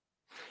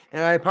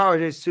 And I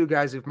apologize too,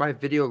 guys, if my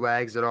video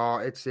lags at all.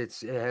 It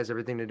has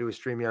everything to do with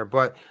StreamYard,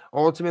 but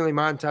ultimately,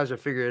 Montage, I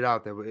figured it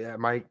out that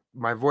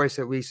my voice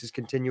at least is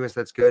continuous.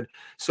 That's good.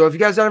 So if you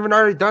guys haven't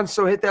already done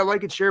so, hit that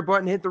like and share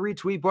button, hit the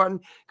retweet button.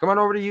 Come on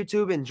over to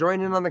YouTube and join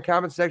in on the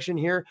comment section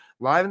here,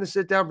 live in the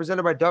sit down,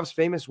 presented by Duff's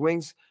Famous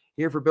Wings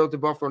here for Built to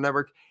Buffalo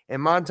Network.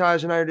 And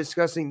Montage and I are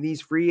discussing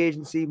these free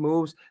agency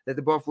moves that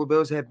the Buffalo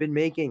Bills have been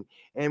making,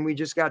 and we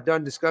just got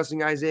done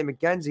discussing Isaiah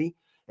McKenzie.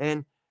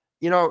 And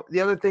the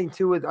other thing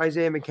too with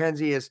Isaiah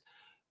McKenzie is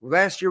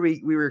last year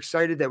we were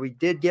excited that we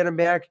did get him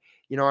back,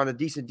 on a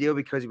decent deal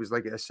because he was,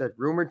 like I said,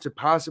 rumored to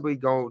possibly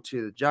go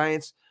to the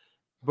Giants.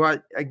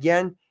 But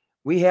again,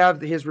 we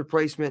have his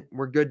replacement.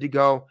 We're good to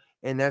go.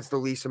 And that's the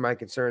least of my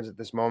concerns at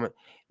this moment.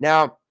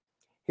 Now,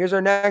 here's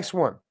our next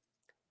one.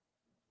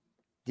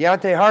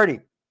 Deontay Hardy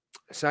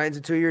signs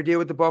a 2-year deal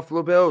with the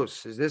Buffalo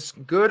Bills. Is this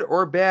good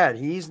or bad?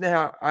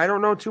 I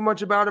don't know too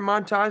much about him,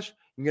 Montage.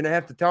 You're going to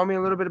have to tell me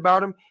a little bit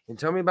about him and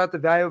tell me about the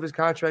value of his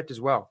contract as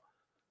well.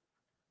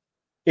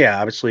 Yeah,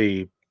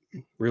 obviously,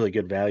 really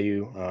good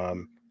value.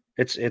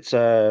 It's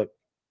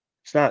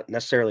not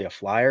necessarily a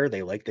flyer.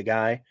 They like the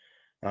guy.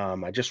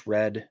 I just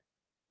read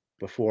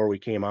before we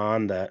came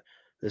on that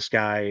this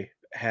guy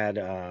had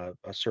a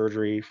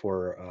surgery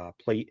for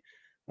plate.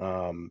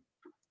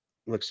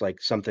 Looks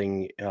like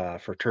something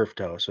for turf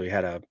toe. So he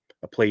had a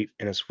plate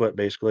in his foot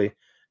basically,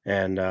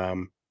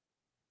 and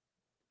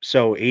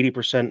so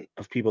 80%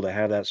 of people that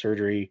have that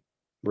surgery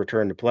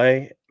return to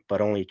play, but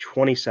only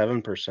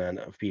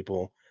 27% of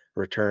people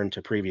return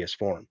to previous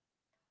form.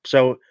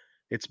 So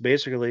it's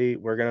basically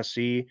we're going to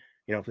see,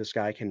 if this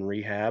guy can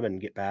rehab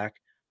and get back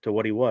to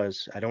what he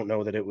was. I don't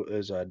know that it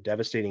was a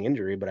devastating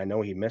injury, but I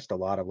know he missed a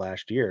lot of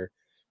last year.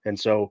 And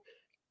so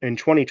in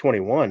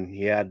 2021,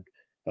 he had,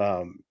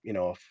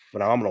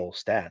 phenomenal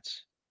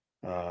stats,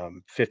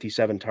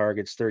 57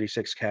 targets,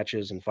 36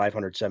 catches, and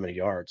 570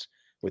 yards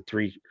with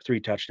three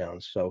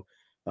touchdowns. So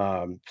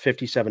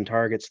 57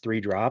 targets, 3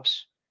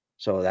 drops.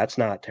 So that's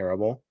not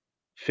terrible.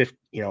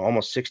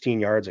 Almost 16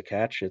 yards a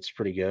catch. It's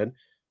pretty good.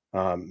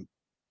 Um,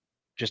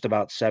 just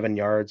about 7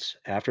 yards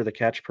after the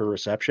catch per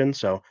reception.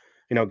 So,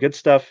 good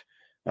stuff.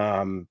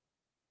 Um,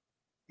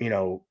 you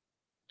know,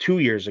 2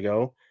 years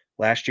ago.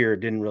 Last year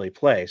didn't really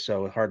play,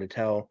 so hard to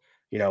tell,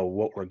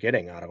 what we're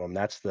getting out of him.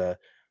 That's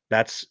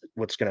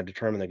what's going to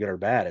determine the good or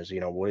bad is,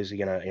 what is he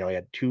going to, he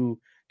had 2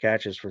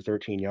 catches for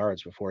 13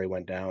 yards before he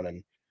went down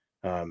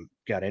and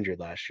got injured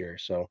last year.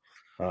 So,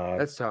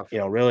 That's tough.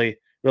 really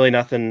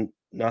nothing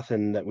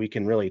that we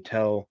can really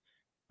tell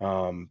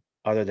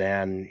other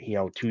than,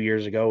 2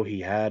 years ago he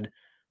had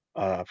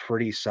a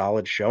pretty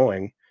solid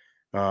showing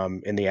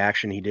in the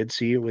action he did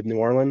see with New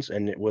Orleans,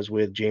 and it was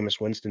with Jameis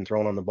Winston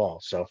throwing on the ball.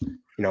 So,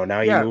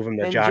 now you Yeah, move him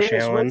to and Josh Jameis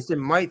Allen. Winston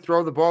might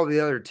throw the ball to the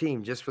other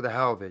team just for the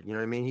hell of it. You know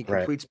what I mean? He Right.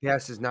 completes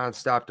passes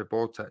nonstop to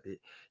both.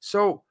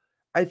 So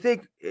I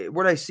think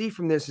what I see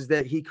from this is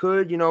that he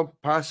could,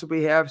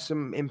 possibly have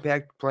some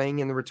impact playing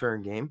in the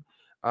return game,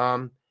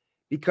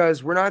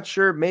 because we're not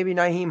sure. Maybe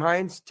Nyheim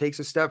Hines takes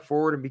a step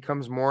forward and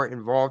becomes more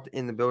involved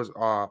in the Bills'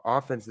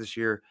 offense this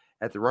year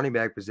at the running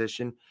back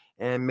position,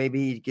 and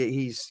maybe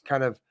he's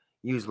kind of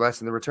used less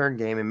in the return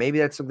game, and maybe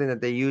that's something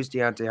that they use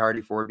Deontay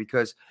Hardy for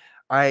because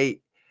I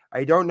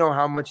I don't know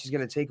how much he's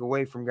going to take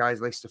away from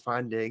guys like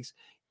Stephon Diggs.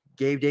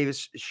 Gabe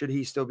Davis, should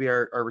he still be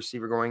our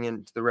receiver going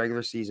into the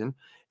regular season?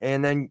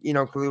 And then,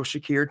 Khalil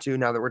Shakir, too,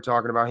 now that we're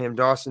talking about him.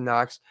 Dawson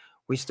Knox.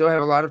 We still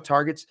have a lot of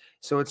targets,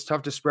 so it's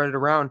tough to spread it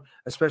around,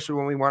 especially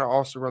when we want to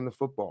also run the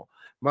football.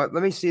 But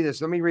let me see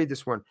this. Let me read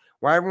this one.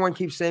 Why everyone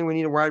keeps saying we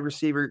need a wide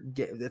receiver.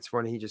 That's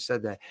funny. He just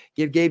said that.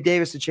 Give Gabe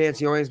Davis a chance.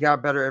 He always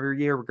got better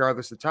every year,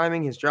 regardless of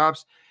timing, his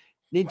drops.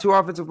 Need 2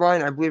 offensive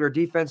line. I believe our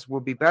defense will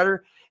be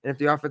better. And if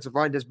the offensive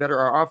line does better,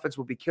 our offense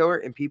will be killer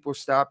and people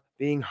stop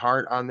being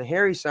hard on the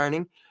Harry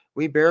signing.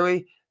 We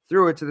barely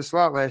threw it to the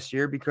slot last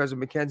year because of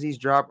McKenzie's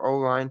drop,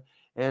 O-line,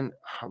 and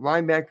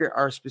linebacker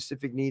are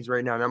specific needs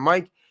right now. Now,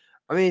 Mike,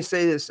 let me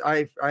say this.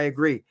 I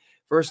agree.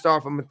 First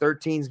off, I'm a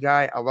 13s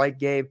guy. I like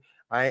Gabe.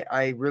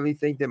 I really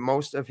think that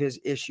most of his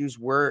issues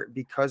were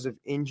because of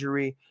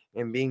injury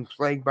and being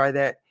plagued by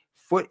that.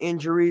 Foot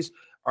injuries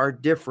are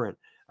different.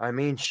 I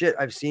mean, shit,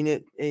 I've seen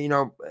it,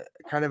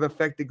 kind of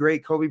affect the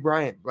great Kobe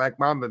Bryant, Black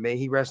Mamba. May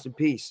he rest in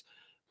peace.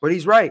 But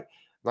he's right.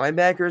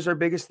 Linebackers are our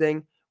biggest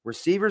thing.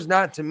 Receivers,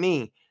 not to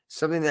me,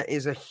 something that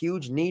is a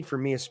huge need for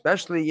me,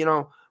 especially,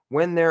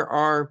 when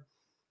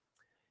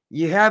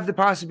you have the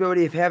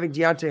possibility of having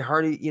Deontay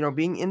Hardy,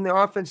 being in the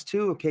offense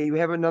too. Okay, you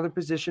have another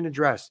position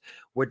addressed.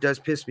 What does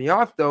piss me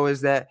off, though,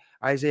 is that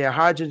Isaiah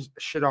Hodgins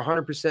should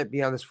 100%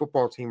 be on this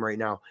football team right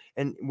now.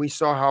 And we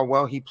saw how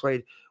well he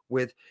played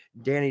with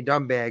Danny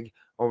Dumbag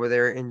over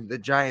there in the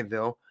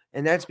Giantville.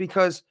 And that's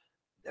because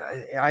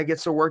I get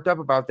so worked up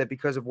about that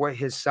because of what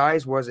his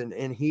size was.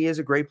 And he is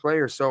a great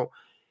player. So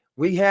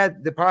we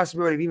had the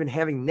possibility of even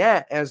having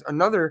that as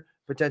another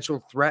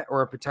potential threat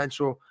or a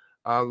potential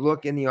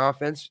look in the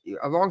offense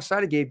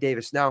alongside of Gabe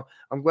Davis. Now,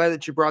 I'm glad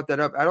that you brought that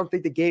up. I don't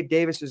think that Gabe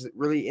Davis is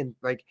really in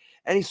like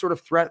any sort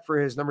of threat for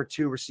his number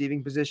 2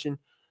 receiving position,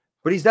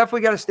 but he's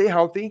definitely got to stay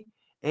healthy.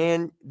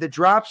 And the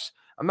drops,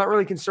 I'm not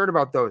really concerned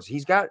about those.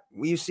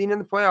 You've seen in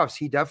the playoffs,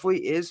 he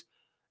definitely is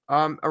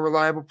a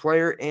reliable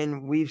player,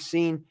 and we've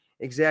seen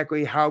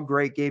exactly how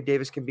great Gabe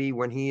Davis can be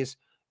when he is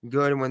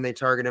good and when they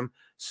target him.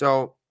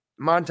 So,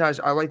 Montage,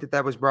 I like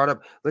that was brought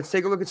up. Let's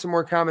take a look at some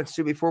more comments,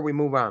 too, before we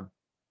move on.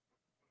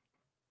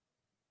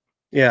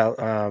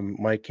 Yeah,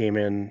 Mike came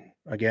in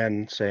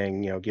again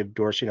saying, give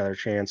Dorsey another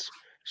chance.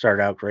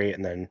 Started out great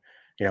and then,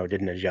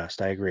 didn't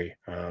adjust. I agree.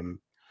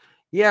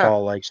 Yeah.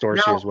 Paul likes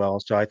Dorsey as well.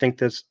 So I think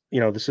this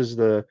is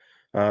the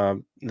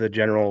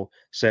general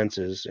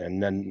senses.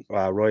 And then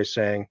Roy's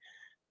saying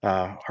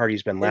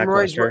Hardy's been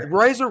lackluster.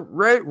 Roy's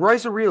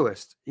a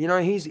realist.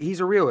 He's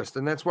a realist,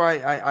 and that's why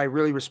I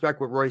really respect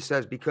what Roy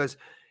says because,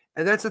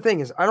 and that's the thing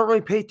is I don't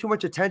really pay too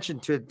much attention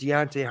to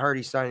Deontay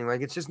Hardy signing.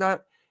 Like it's just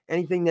not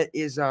anything that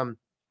is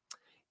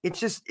it's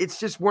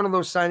just one of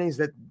those signings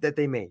that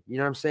they made. You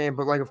know what I'm saying?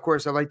 But like, of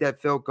course, I like that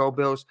Phil, go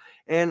Bills,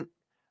 and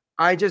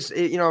I just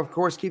of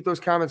course keep those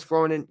comments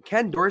flowing in.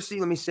 Ken Dorsey,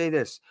 let me say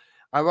this: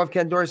 I love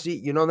Ken Dorsey.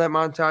 You know that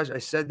Montage. I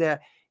said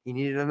that he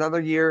needed another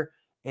year.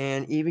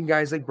 And even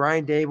guys like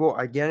Brian Daboll,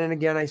 again and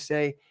again, I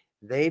say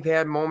they've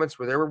had moments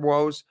where there were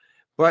woes.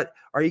 But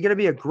are you going to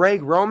be a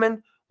Greg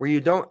Roman where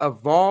you don't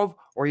evolve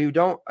or you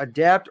don't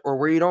adapt or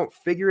where you don't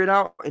figure it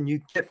out and you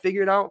can't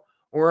figure it out?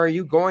 Or are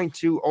you going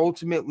to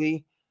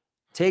ultimately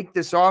take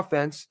this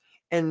offense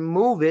and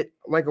move it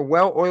like a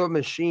well-oiled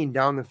machine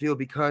down the field?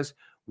 Because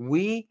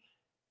we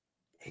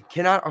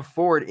cannot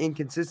afford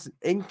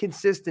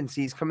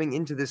inconsistencies coming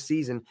into this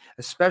season,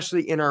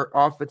 especially in our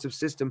offensive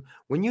system.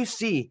 When you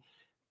see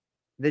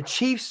the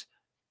Chiefs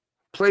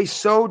play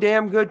so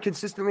damn good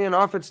consistently on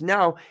offense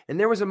now. And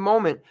there was a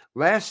moment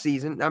back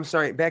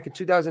in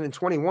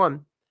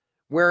 2021,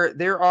 where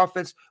their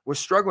offense was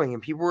struggling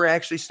and people were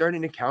actually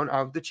starting to count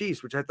out the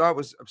Chiefs, which I thought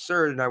was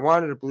absurd and I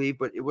wanted to believe,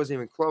 but it wasn't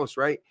even close,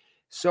 right?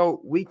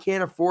 So we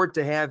can't afford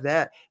to have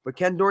that. But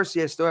Ken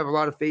Dorsey, I still have a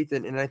lot of faith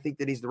in, and I think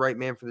that he's the right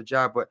man for the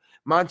job. But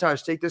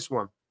Montage, take this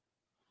one.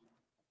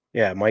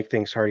 Yeah, Mike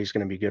thinks Hardy's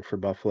going to be good for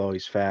Buffalo.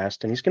 He's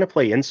fast, and he's going to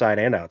play inside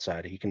and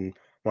outside. He can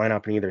line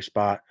up in either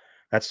spot.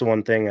 That's the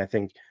one thing I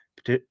think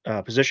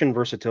position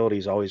versatility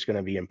is always going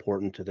to be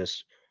important to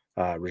this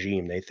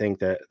regime. They think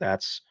that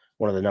that's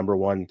one of the number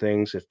one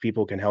things. If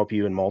people can help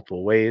you in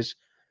multiple ways,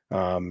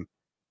 and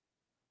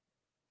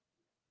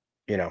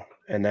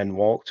then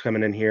Walt's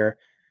coming in here.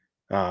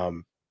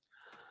 Hardy's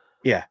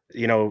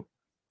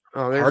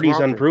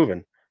Walter.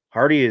 unproven.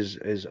 Hardy is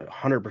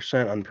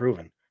 100%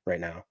 unproven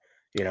right now.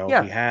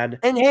 Yeah.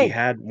 He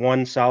had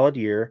one solid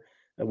year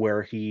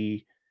where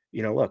he,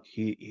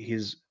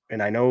 he's,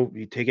 and I know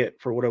you take it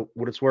for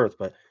what it's worth,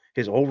 but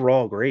his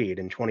overall grade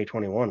in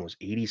 2021 was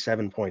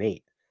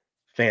 87.8.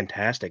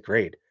 Fantastic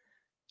grade.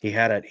 He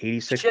had an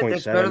 86.7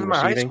 that's better than my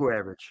high school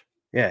average.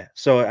 Yeah.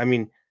 So, I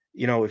mean,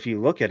 if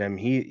you look at him,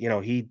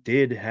 he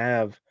did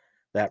have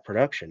that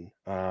production.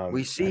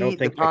 We see I don't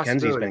think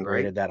McKenzie's been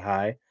graded right? that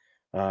high.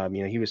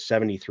 He was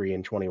 73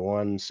 in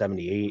 21,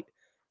 78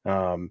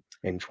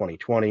 in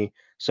 2020.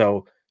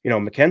 So,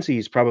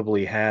 McKenzie's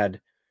probably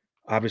had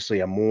obviously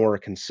a more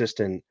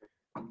consistent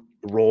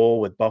role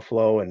with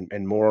Buffalo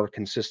and more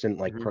consistent,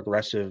 like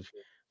progressive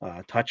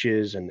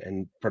touches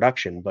and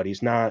production, but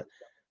he's not,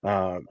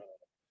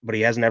 but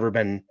he hasn't ever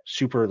been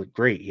super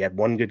great. He had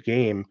one good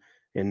game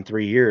in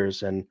 3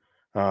 years. And,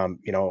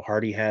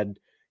 Hardy had,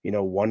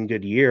 one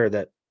good year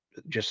that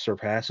just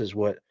surpasses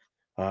what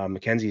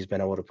McKenzie's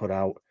been able to put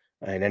out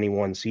in any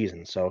one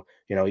season. So,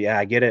 yeah,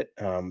 I get it.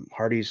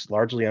 Hardy's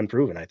largely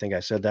unproven. I think I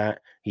said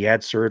that. He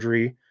had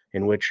surgery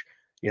in which,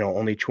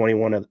 only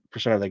 21%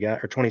 of the guy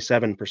or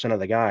 27% of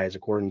the guys,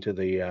 according to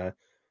the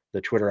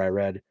Twitter I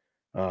read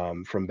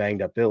from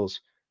Banged Up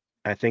Bills.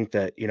 I think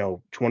that,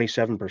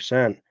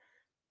 27%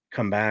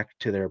 come back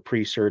to their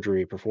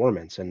pre-surgery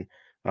performance. And,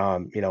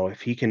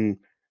 if he can,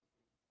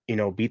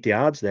 beat the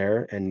odds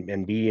there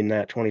and be in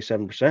that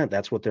 27%,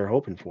 that's what they're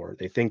hoping for.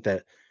 They think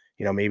that,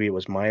 maybe it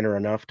was minor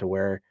enough to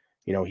where,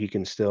 he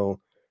can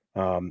still,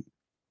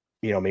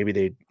 maybe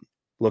they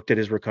looked at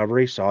his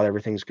recovery, saw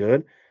everything's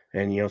good,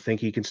 and, think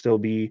he can still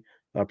be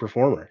a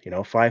performer.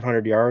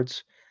 500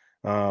 yards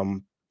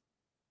on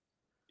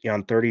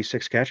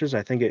 36 catches.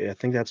 I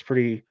think that's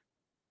pretty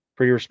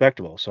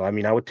respectable. So, I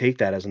mean, I would take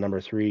that as a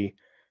number 3.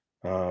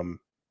 I'm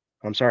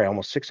sorry,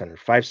 almost 600,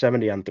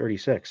 570 on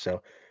 36.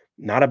 So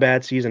not a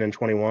bad season in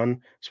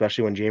 21,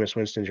 especially when Jameis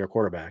Winston's your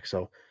quarterback.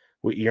 So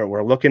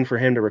we're looking for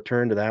him to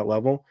return to that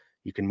level.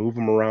 You can move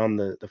him around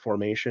the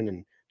formation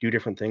and do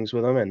different things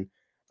with him. And,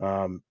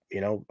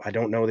 I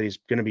don't know that he's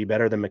going to be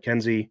better than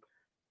McKenzie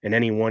in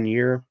any 1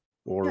 year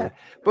or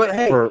but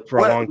hey, for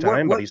a long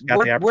time, but he's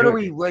got the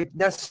opportunity. What are we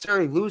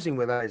necessarily losing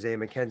with Isaiah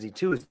McKenzie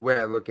too is the way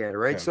I look at it,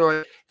 right? Yeah.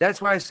 So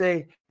that's why I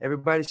say,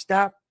 everybody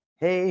stop.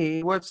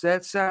 Hey, what's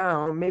that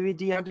sound? Maybe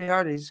Deontay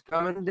Hardy's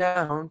coming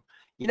down.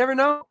 You never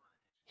know.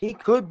 He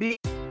could be.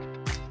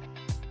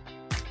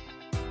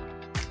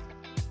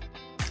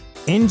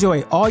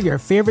 Enjoy all your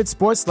favorite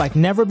sports like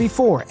never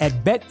before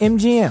at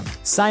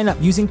BetMGM. Sign up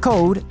using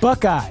code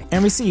Buckeye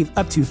and receive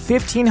up to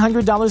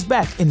 $1,500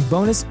 back in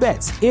bonus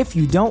bets if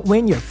you don't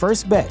win your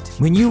first bet.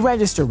 When you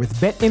register with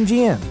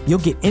BetMGM, you'll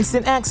get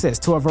instant access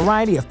to a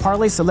variety of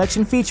parlay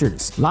selection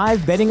features,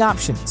 live betting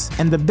options,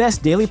 and the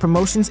best daily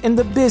promotions in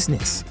the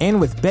business.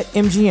 And with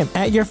BetMGM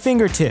at your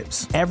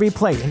fingertips, every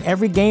play and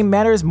every game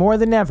matters more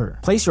than ever.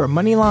 Place your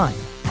money line,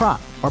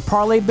 prop, or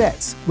parlay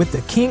bets with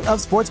the king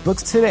of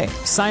sportsbooks today.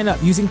 Sign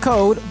up using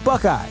code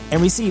Buckeye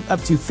and receive up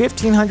to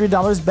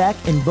 $1,500 back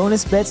in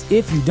bonus bets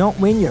if you don't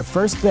win your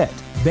first bet.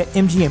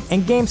 BetMGM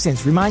and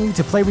GameSense remind you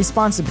to play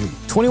responsibly.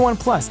 21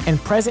 plus and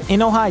present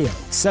in Ohio,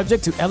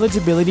 subject to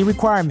eligibility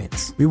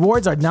requirements.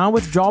 Rewards are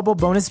non-withdrawable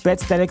bonus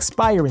bets that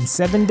expire in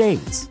 7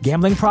 days.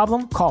 Gambling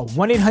problem? Call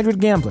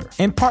 1-800-GAMBLER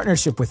in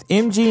partnership with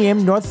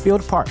MGM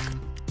Northfield Park.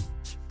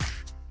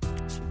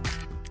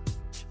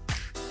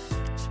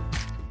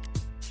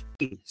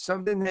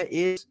 Something that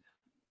is,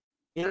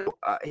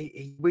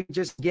 we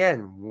just,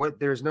 again,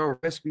 there's no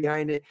risk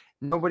behind it.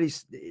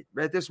 Nobody's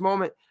at this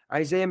moment.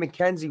 Isaiah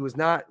McKenzie was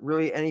not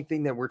really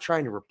anything that we're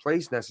trying to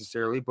replace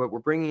necessarily, but we're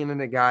bringing in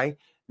a guy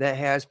that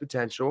has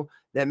potential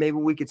that maybe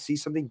we could see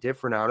something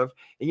different out of.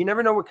 And you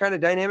never know what kind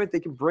of dynamic they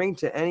can bring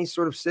to any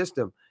sort of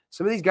system.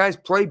 Some of these guys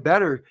play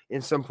better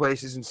in some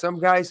places, and some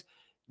guys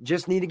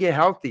just need to get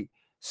healthy.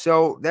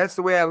 So that's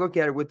the way I look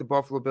at it with the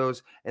Buffalo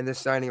Bills and the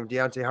signing of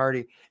Deontay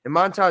Hardy. And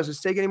Montage,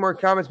 let's take any more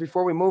comments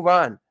before we move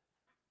on.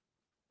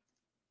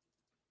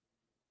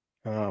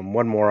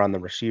 One more on the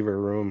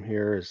receiver room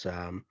here is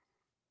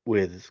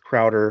with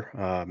Crowder.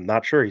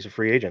 Not sure, he's a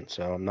free agent,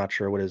 so I'm not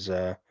sure what his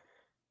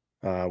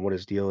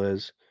deal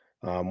is.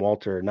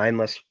 Walter,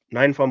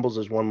 9 fumbles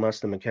is 1 less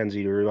than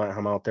McKenzie. Do we want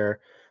him out there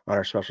on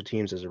our special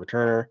teams as a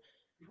returner?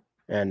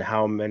 And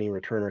how many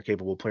returner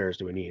capable players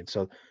do we need?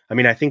 So, I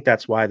mean, I think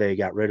that's why they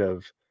got rid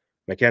of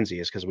McKenzie,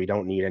 is because we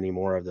don't need any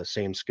more of the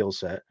same skill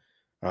set.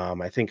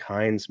 I think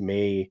Hines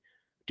may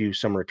do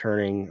some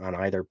returning on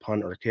either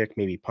punt or kick,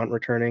 maybe punt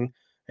returning.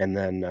 And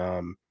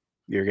then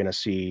you're going to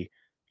see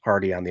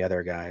Hardy on the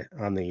other guy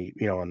on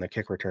the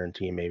kick return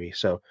team, maybe.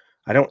 So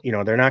I don't,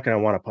 they're not going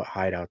to want to put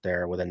Hyde out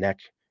there with a neck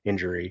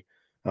injury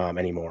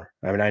anymore.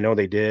 I mean, I know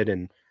they did,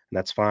 and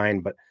that's fine,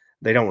 but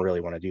they don't really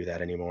want to do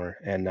that anymore.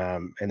 And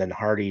then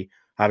Hardy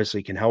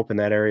obviously can help in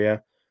that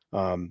area.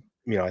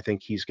 I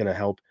think he's going to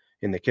help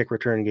in the kick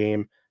return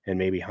game. and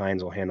maybe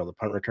Hines will handle the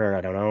punt return.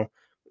 I don't know.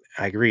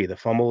 I agree. The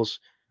fumbles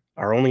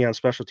are only on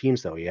special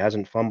teams, though. He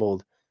hasn't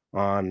fumbled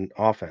on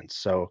offense.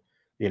 So,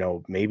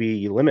 maybe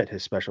you limit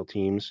his special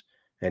teams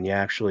and you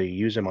actually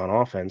use him on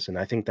offense. And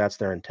I think that's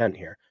their intent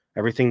here.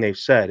 Everything they've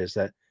said is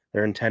that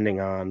they're intending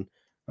on,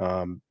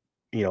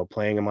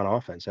 playing him on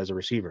offense as a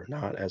receiver,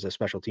 not as a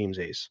special teams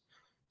ace.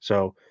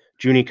 So,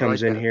 Junie I like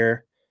comes in that.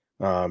 here.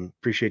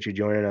 Appreciate you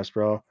joining us,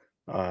 bro.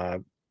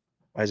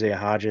 Isaiah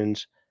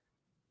Hodgins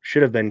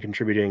should have been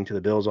contributing to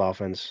the Bills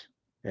offense,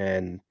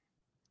 and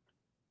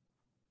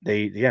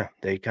they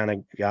kind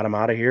of got him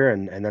out of here,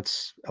 and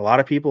that's a lot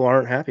of people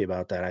aren't happy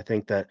about that. I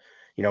think that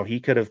he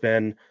could have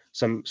been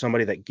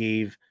somebody that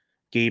gave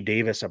Gabe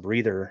Davis a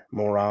breather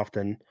more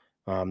often.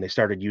 They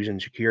started using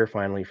Shakir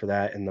finally for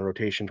that in the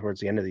rotation towards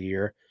the end of the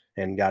year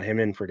and got him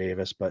in for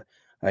Davis. But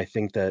I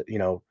think that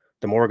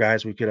the more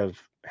guys we could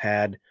have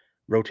had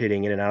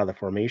rotating in and out of the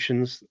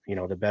formations,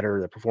 the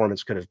better the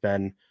performance could have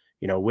been.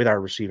 With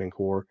our receiving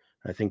core,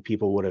 I think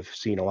people would have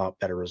seen a lot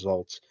better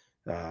results.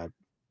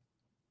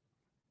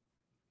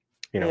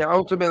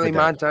 Ultimately, with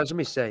that. Montage, let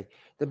me say,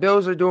 the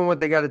Bills are doing what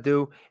they got to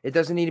do. It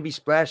doesn't need to be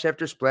splash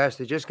after splash.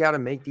 They just got to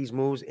make these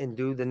moves and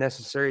do the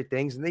necessary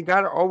things. And they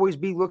got to always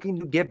be looking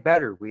to get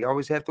better. We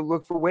always have to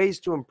look for ways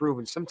to improve.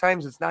 And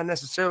sometimes it's not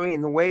necessarily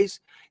in the ways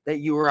that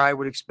you or I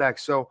would expect.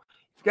 So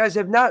if you guys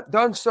have not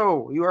done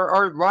so, you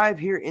are live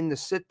here in the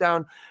sit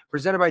down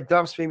presented by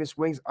Duff's Famous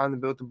Wings on the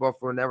Built in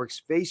Buffalo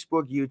Network's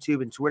Facebook,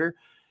 YouTube, and Twitter.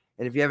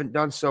 And if you haven't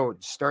done so,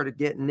 started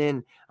getting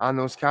in on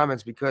those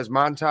comments, because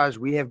Montage,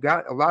 we have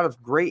got a lot of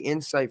great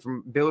insight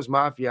from Bills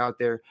Mafia out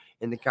there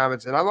in the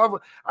comments. And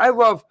I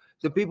love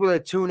the people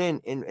that tune in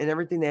and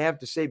everything they have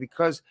to say,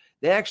 because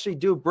they actually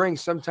do bring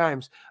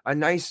sometimes a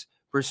nice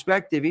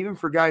perspective, even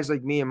for guys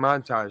like me and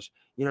Montage,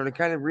 to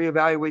kind of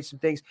reevaluate some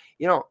things,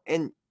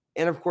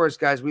 and of course,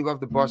 guys, we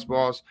love the bus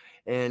balls.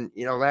 And,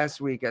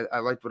 last week I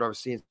liked what I was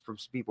seeing from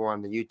some people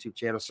on the YouTube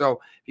channel. So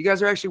if you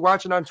guys are actually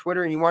watching on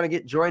Twitter and you want to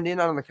get joined in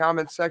on the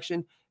comments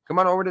section, come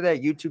on over to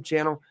that YouTube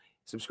channel,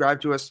 subscribe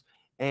to us,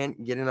 and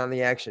get in on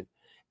the action.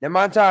 Now,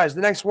 Montage,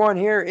 the next one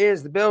here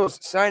is the Bills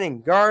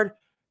signing guard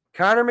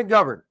Connor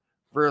McGovern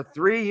for a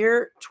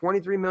 3-year,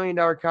 $23 million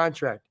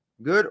contract.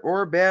 Good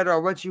or bad,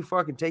 I'll let you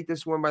fucking take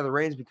this one by the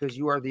reins, because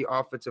you are the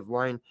offensive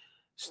line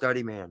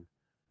study man.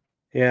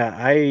 Yeah,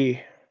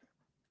 I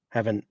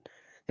haven't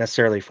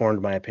necessarily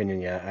formed my opinion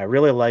yet. I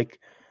really like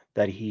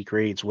that he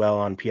grades well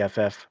on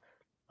PFF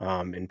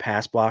in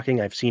pass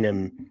blocking. I've seen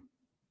him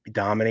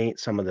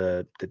dominate some of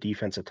the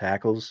defensive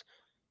tackles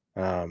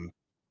in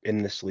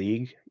this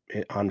league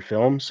on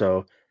film.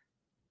 So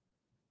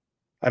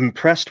I'm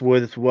impressed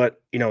with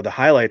what, the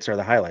highlights are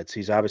the highlights.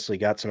 He's obviously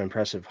got some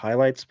impressive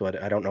highlights,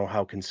 but I don't know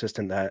how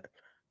consistent that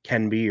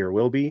can be or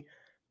will be.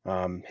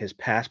 His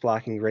pass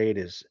blocking grade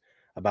is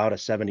about a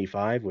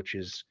 75, which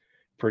is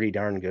pretty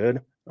darn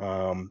good.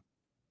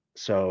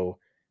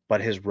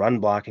 But his run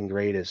blocking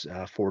grade is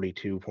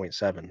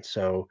 42.7.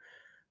 So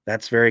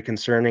that's very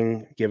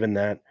concerning, given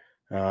that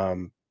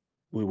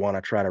we want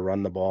to try to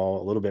run the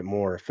ball a little bit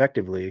more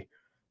effectively.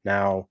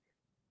 Now,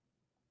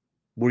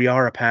 we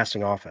are a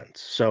passing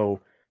offense. So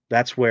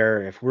that's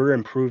where, if we're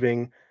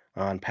improving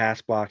on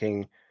pass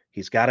blocking,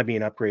 he's got to be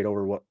an upgrade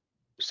over what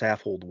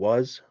Saffold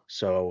was.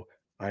 So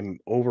I'm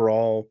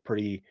overall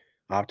pretty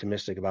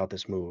optimistic about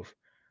this move.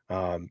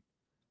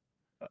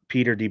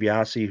 Peter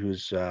DiBiase,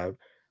 who's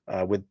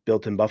with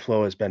Built in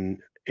Buffalo, has been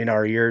in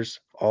our ears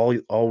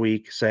all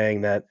week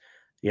saying that,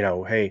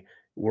 hey,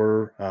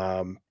 we're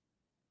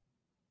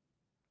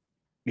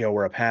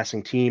we're a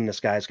passing team. This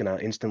guy's going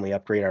to instantly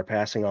upgrade our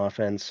passing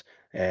offense.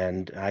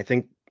 And I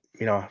think,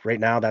 right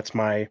now that's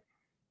my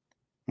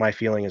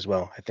feeling as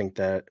well. I think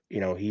that,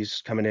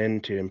 he's coming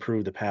in to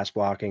improve the pass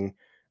blocking,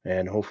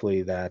 and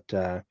hopefully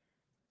that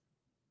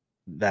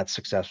that's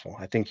successful.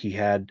 I think he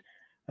had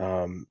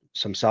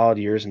some solid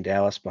years in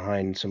Dallas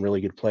behind some really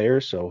good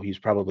players. So he's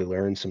probably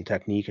learned some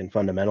technique and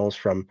fundamentals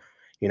from,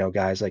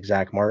 guys like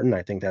Zach Martin.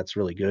 I think that's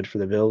really good for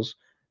the Bills.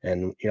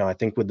 And, I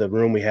think with the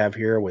room we have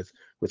here with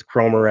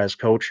Cromer as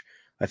coach,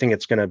 I think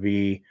it's going to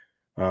be,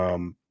 a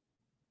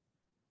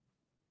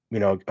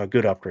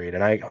good upgrade.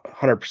 And I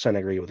 100%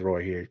 agree with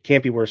Roy here.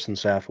 Can't be worse than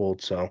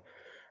Saffold. So,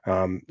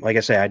 like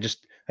I say,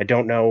 I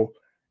don't know,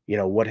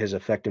 what his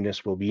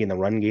effectiveness will be in the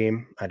run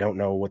game. I don't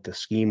know what the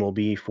scheme will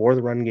be for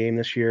the run game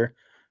this year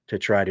to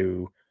try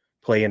to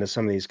play into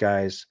some of these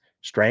guys'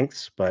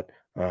 strengths. But,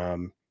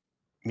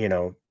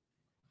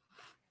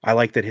 I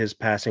like that his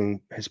pass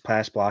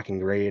blocking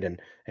grade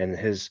and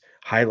his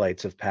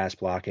highlights of pass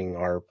blocking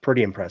are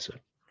pretty impressive.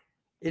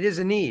 It is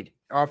a need.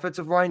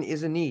 Offensive line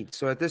is a need.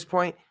 So at this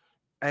point,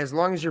 as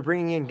long as you're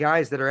bringing in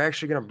guys that are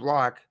actually going to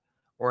block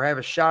or have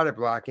a shot at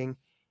blocking,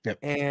 Yep.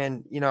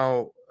 and,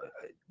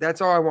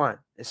 that's all I want.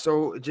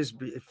 So just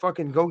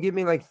fucking go give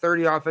me like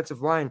 30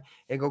 offensive line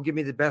and go give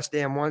me the best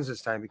damn ones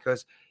this time,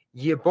 because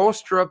you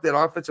bolster up that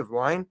offensive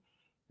line.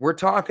 We're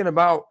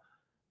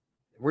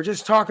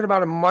just talking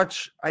about a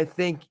much, I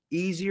think,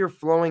 easier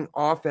flowing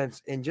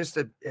offense, and just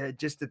to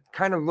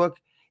kind of look.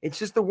 It's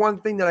just the one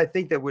thing that I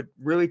think that would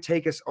really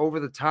take us over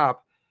the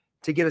top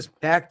to get us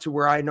back to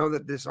where I know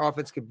that this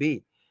offense could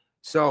be.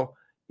 So,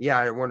 yeah,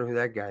 I wonder who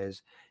that guy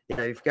is.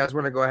 Yeah, if you guys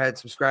want to go ahead and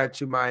subscribe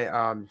to my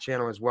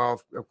channel as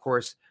well, of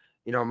course,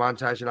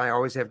 Montage and I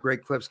always have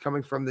great clips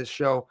coming from this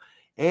show.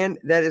 And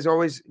that is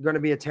always going to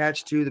be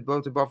attached to the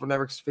Built to Buffalo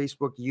Network's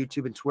Facebook,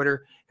 YouTube, and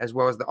Twitter, as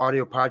well as the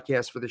audio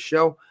podcast for the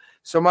show.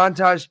 So,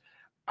 Montage,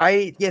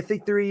 I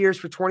think 3 years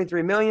for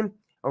 $23 million.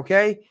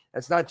 Okay,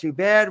 that's not too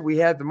bad. We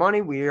have the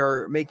money. We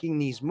are making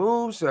these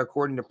moves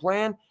according to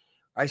plan.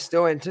 I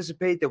still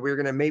anticipate that we're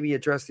going to maybe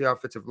address the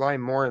offensive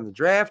line more in the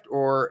draft,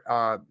 or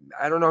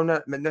I don't know,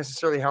 not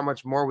necessarily how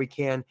much more we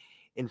can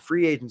in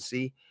free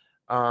agency.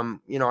 I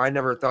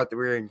never thought that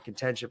we were in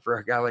contention for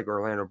a guy like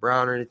Orlando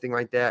Brown or anything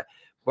like that.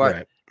 But,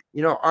 right.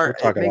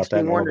 It makes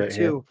me wonder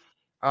too.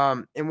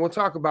 And we'll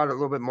talk about it a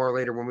little bit more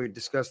later when we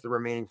discuss the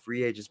remaining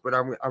free agents. But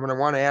I'm going to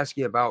want to ask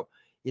you about,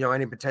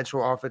 any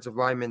potential offensive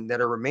linemen that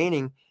are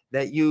remaining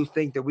that you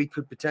think that we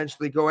could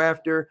potentially go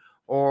after,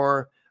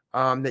 or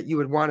that you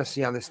would want to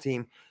see on this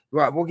team.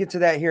 Well, we'll get to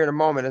that here in a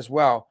moment as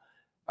well.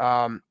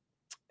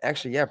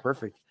 Actually, yeah,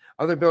 perfect.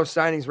 Other Bills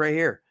signings right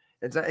here.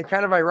 It's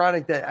kind of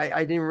ironic that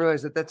I didn't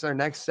realize that that's our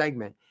next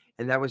segment,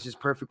 and that was just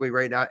perfectly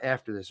right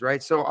after this,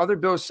 right? So other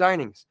Bills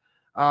signings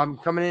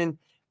coming in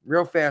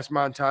real fast,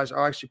 Montage.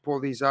 I'll actually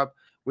pull these up.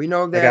 We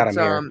know that I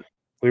got him here.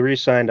 We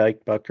re-signed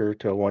Ike Bucker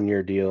to a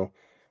 1-year deal.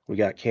 We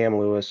got Cam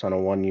Lewis on a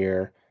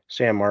 1-year,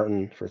 Sam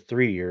Martin for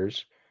 3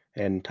 years,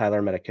 and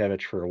Tyler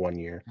Medikevich for a 1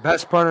 year.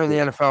 Best punter in the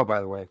NFL,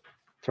 by the way.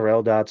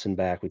 Terrell Dotson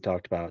back, we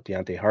talked about.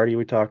 Deontay Hardy,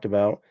 we talked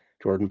about.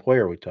 Jordan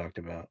Poyer, we talked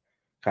about.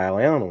 Kyle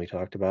Allen, we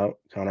talked about.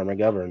 Connor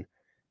McGovern.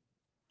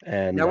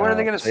 And now, when are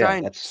they going to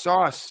sign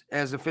Sauce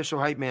as official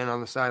hype man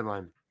on the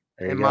sideline?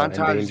 And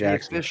Montage is the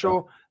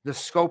official, the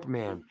scope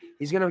man.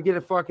 He's going to get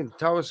a fucking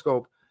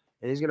telescope,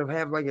 and he's going to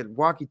have like a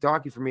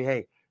walkie-talkie for me.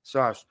 Hey,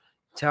 Sauce,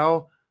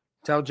 tell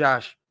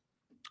Josh,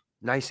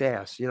 nice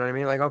ass. You know what I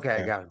mean? Like, okay,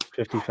 I got him.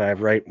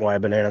 55 right, why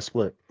banana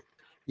split?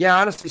 Yeah,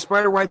 honestly,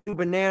 Spider White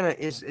Banana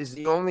is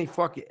the only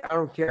fucking, I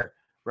don't care,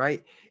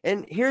 right?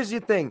 And here's the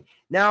thing.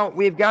 Now,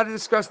 we've got to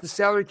discuss the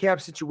salary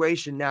cap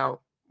situation now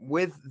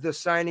with the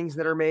signings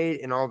that are made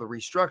and all the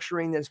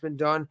restructuring that's been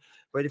done.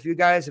 But if you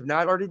guys have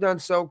not already done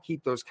so,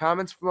 keep those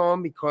comments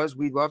flowing, because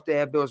we love to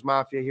have Bills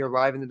Mafia here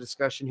live in the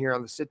discussion here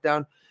on the sit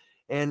down.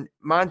 And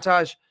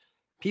Montage,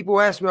 people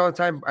ask me all the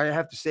time, I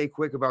have to say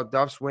quick about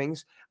Duff's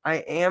Wings. I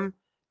am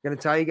going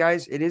to tell you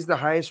guys, it is the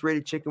highest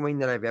rated chicken wing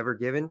that I've ever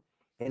given.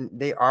 And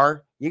they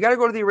are. You got to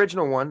go to the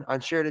original one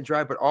on Sheridan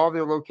Drive, but all of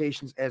their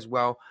locations as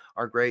well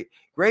are great.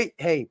 Great.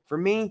 Hey, for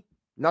me,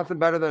 nothing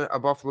better than a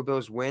Buffalo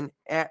Bills win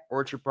at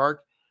Orchard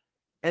Park.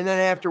 And then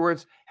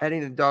afterwards,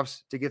 heading to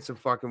Duff's to get some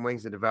fucking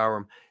wings to devour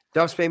them.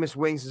 Duff's Famous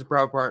Wings is a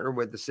proud partner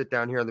with the sit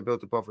down here on the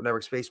Built to Buffalo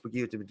Network's Facebook,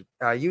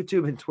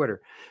 YouTube, and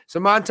Twitter. So,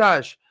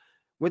 Montage,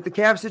 with the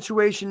cap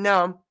situation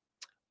now,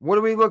 what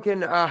are we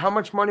looking? How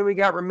much money we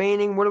got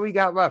remaining? What do we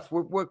got left?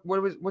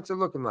 What's it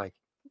looking like?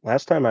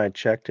 Last time I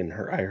checked and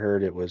I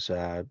heard it was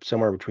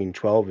somewhere between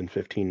 12 and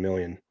 15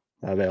 million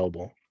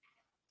available.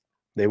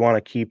 They want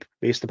to keep,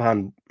 based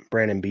upon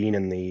Brandon Beane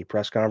and the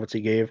press conference he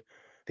gave,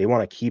 they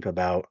want to keep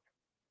about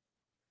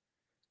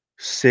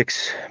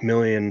 6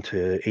 million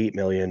to 8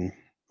 million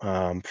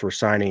for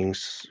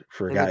signings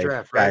for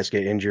guys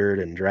get injured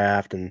and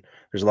draft. And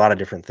there's a lot of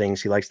different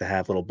things he likes to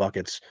have little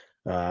buckets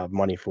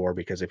money for,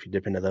 because if you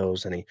dip into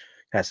those, then he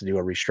has to do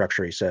a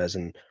restructure, he says,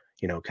 and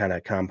kind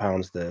of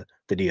compounds the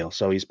deal.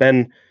 So he's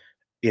been,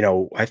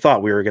 I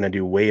thought we were going to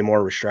do way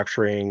more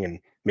restructuring, and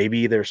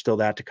maybe there's still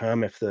that to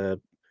come if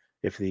the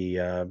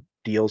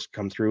deals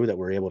come through that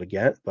we're able to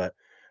get. But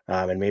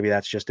and maybe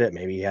that's just it.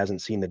 Maybe he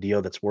hasn't seen the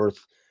deal that's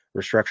worth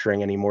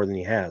restructuring any more than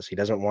he has. He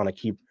doesn't want to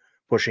keep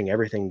pushing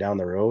everything down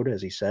the road,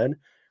 as he said.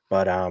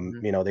 But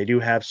they do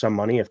have some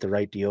money if the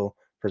right deal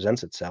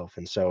presents itself,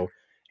 and so.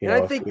 And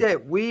I think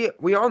that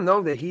we all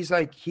know that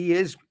he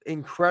is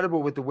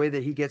incredible with the way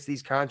that he gets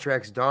these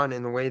contracts done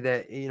and the way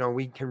that,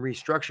 we can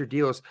restructure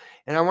deals.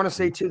 And I want to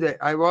say too, that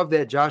I love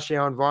that Josh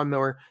Allen, Von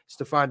Miller,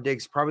 Stephon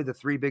Diggs, probably the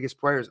 3 biggest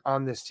players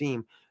on this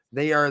team.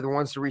 They are the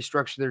ones to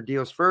restructure their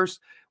deals first.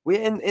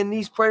 And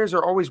these players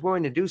are always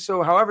willing to do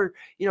so. However,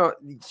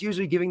 it's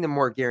usually giving them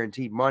more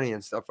guaranteed money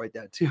and stuff like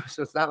that too.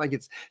 So it's not like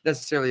it's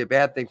necessarily a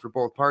bad thing for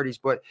both parties,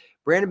 but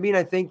Brandon Beane,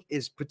 I think,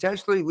 is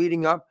potentially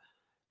leading up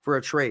for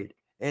a trade.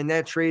 And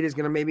that trade is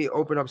going to maybe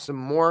open up some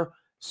more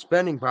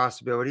spending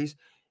possibilities.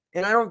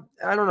 And I don't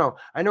know.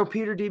 I know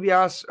Peter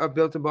DiBiase of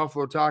Built in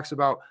Buffalo talks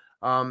about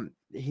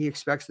he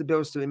expects the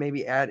Bills to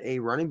maybe add a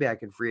running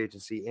back in free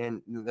agency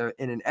and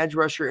an edge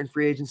rusher in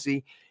free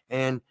agency.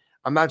 And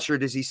I'm not sure.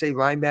 Does he say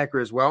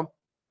linebacker as well?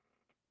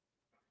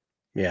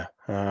 Yeah.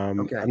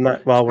 Okay. I'm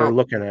not. Well, we're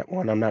looking at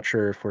one. I'm not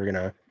sure if we're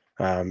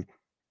gonna.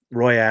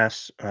 Roy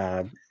asked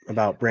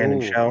about Brandon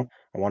Shell.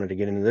 I wanted to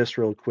get into this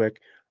real quick.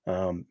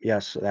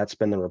 Yes, that's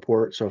been the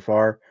report so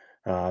far.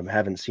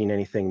 Haven't seen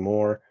anything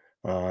more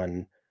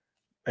on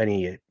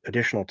any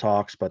additional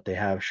talks, but they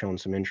have shown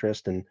some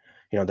interest. And,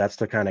 that's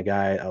the kind of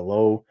guy, a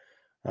low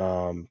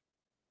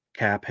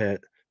cap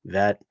hit,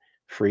 vet,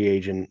 free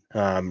agent,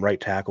 right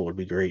tackle would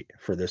be great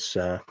for this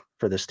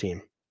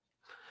team.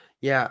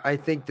 Yeah, I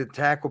think the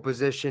tackle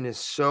position is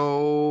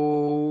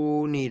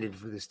so needed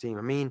for this team.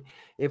 I mean,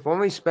 if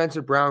only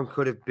Spencer Brown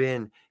could have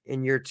been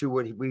in year two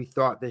what we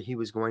thought that he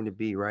was going to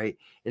be, right?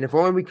 And if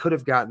only we could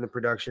have gotten the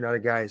production out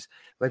of guys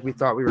like we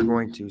thought we were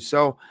going to.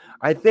 So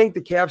I think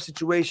the cap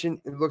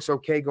situation, it looks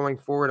okay going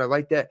forward. I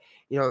like that.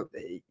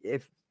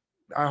 If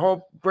I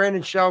hope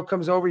Brandon Shell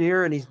comes over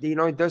here and he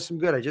does some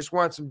good. I just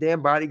want some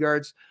damn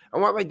bodyguards. I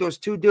want like those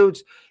two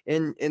dudes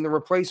in the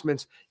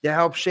replacements to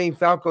help Shane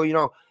Falco.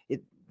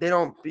 They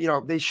don't,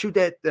 they shoot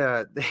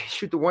they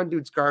shoot the one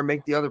dude's car and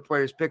make the other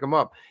players pick them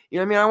up. You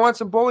know what I mean? I want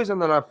some bullies on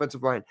that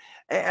offensive line.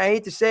 I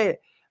hate to say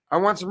it. I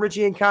want some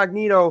Richie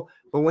Incognito,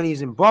 but when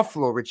he's in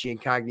Buffalo, Richie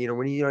Incognito,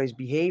 when he's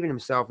behaving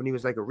himself and he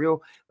was like a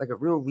real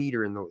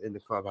leader in the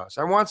clubhouse.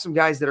 I want some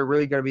guys that are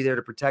really going to be there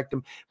to protect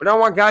him, but I don't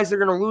want guys that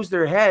are going to lose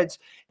their heads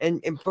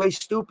and play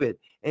stupid.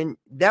 And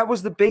that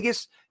was the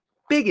biggest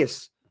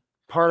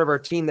part of our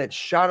team that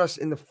shot us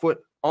in the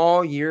foot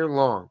all year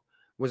long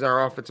was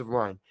our offensive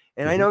line.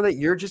 And I know that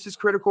you're just as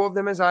critical of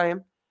them as I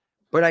am,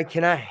 but I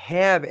cannot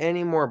have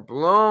any more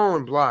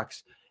blown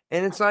blocks.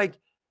 And it's like,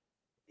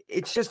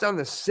 it's just on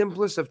the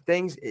simplest of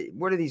things.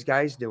 What are these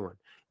guys doing?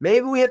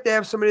 Maybe we have to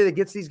have somebody that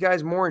gets these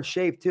guys more in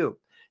shape too.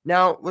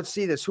 Now, let's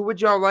see this. Who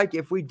would y'all like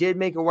if we did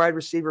make a wide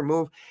receiver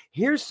move?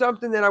 Here's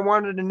something that I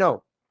wanted to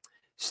know.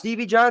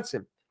 Stevie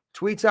Johnson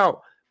tweets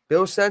out,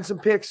 Bill send some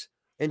picks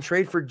and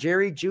trade for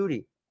Jerry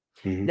Jeudy.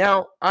 Mm-hmm.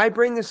 Now, I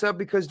bring this up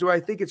because do I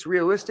think it's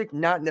realistic?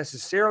 Not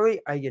necessarily.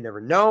 You never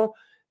know.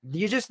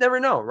 You just never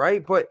know,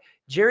 right? But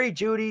Jerry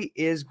Jeudy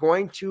is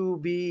going to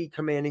be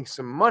commanding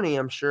some money,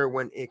 I'm sure,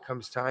 when it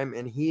comes time.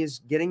 And he is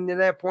getting to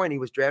that point. He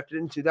was drafted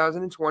in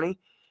 2020.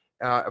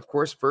 Of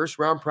course,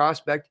 first-round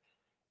prospect.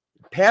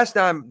 Passed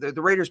on the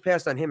Raiders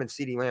passed on him and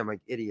CeeDee Lamb like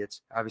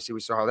idiots. Obviously,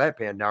 we saw how that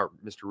panned out,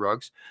 Mr.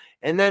 Ruggs.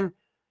 And then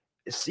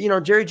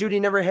Jerry Jeudy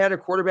never had a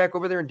quarterback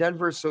over there in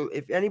Denver. So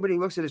if anybody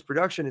looks at his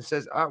production and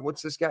says,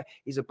 what's this guy?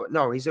 He's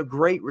a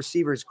great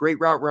receiver. He's a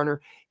great route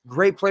runner,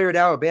 great player at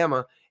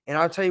Alabama. And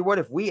I'll tell you what,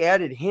 if we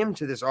added him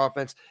to this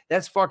offense,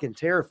 that's fucking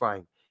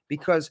terrifying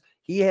because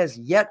he has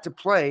yet to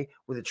play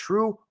with a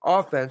true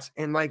offense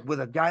and like with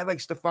a guy like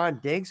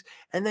Stephon Diggs.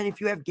 And then if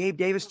you have Gabe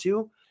Davis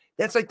too,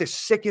 that's like the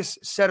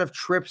sickest set of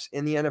trips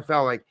in the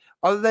NFL. Like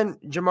other than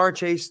Jamar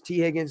Chase, T.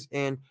 Higgins,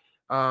 and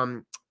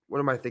what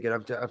am I thinking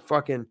of?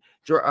 Fucking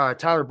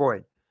Tyler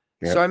Boyd.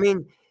 Yep. So, I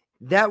mean,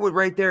 that would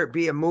right there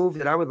be a move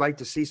that I would like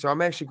to see. So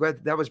I'm actually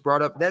glad that was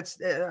brought up. That's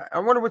I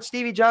wonder what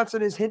Stevie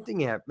Johnson is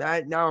hinting at.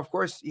 Now, of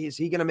course, is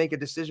he going to make a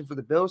decision for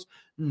the Bills?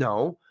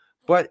 No,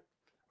 but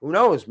who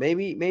knows?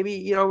 Maybe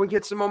we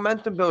get some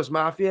momentum, Bills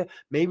Mafia.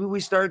 Maybe we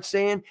start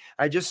saying,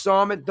 I just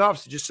saw him at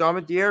Duff's. I just saw him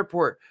at the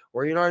airport.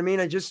 Or, you know what I mean?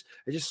 I just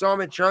saw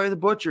him at Charlie the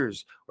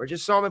Butcher's. Or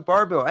just saw him at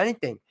Barbell.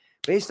 Anything.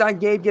 Based on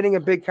Gabe getting a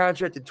big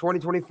contract in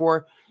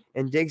 2024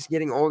 and Diggs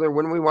getting older,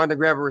 when we wanted to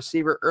grab a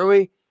receiver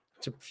early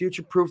to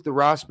future-proof the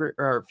roster.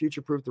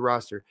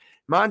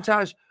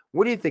 Montage,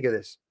 what do you think of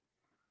this?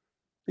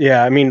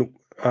 Yeah, I mean,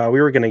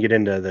 we were going to get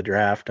into the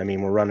draft. I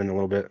mean, we're running a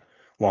little bit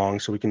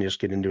long, so we can just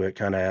get into it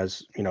kind of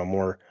as,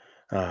 more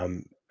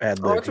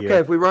ad-lib. It's okay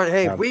if we run.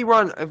 Hey, if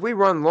we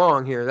run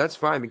long here, that's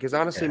fine because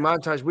honestly,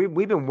 Montage,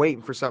 we've been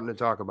waiting for something to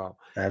talk about.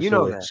 Absolutely. You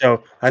know that.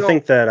 So I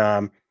think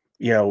that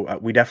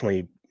we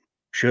definitely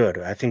should.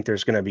 I think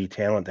there's going to be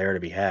talent there to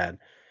be had.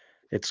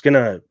 It's going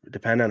to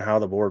depend on how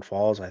the board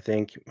falls. I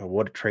think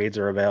what trades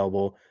are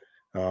available.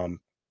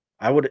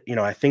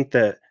 I think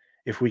that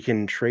if we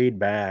can trade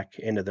back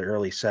into the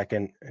early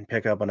second and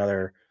pick up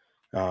another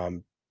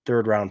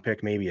third round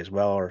pick maybe as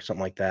well or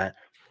something like that,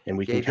 and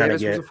we can kind of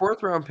get a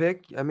fourth round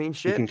pick. I mean,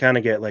 shit. We can kind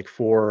of get like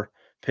 4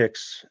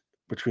 picks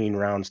between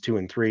rounds 2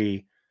 and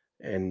 3,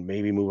 and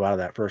maybe move out of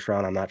that first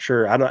round. I'm not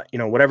sure. I'm not,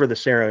 whatever the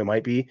scenario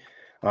might be.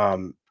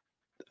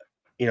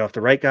 If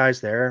the right guy's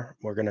there,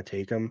 we're going to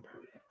take him.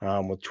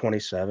 With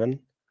 27.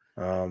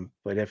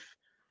 But if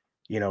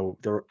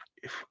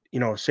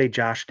say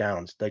Josh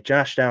Downs, like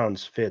Josh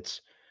Downs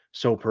fits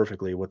so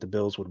perfectly what the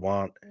Bills would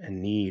want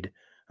and need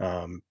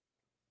in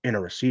a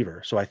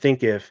receiver. So I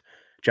think if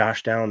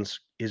Josh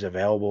Downs is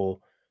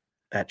available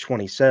at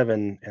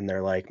 27 and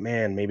they're like,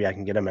 man, maybe I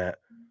can get him at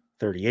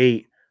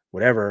 38,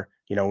 whatever,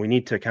 we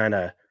need to kind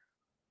of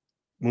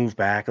move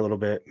back a little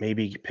bit,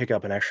 maybe pick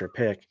up an extra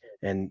pick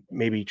and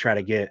maybe try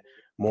to get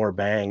more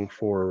bang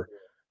for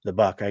the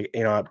buck.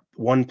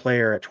 One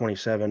player at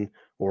 27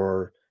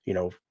 or,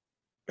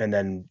 and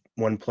then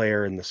one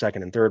player in the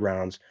second and third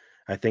rounds.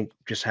 I think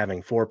just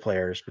having 4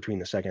 players between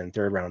the second and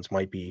third rounds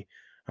might be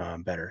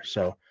better.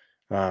 So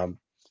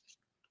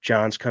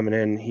John's coming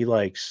in. He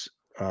likes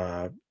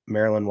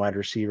Maryland wide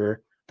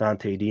receiver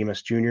Dante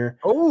Demas Jr.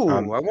 Oh, I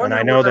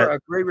wonder a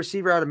great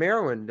receiver out of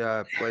Maryland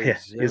plays.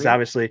 Yeah, he's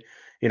obviously,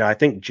 I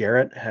think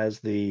Jarrett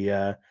has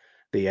the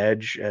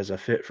edge as a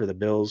fit for the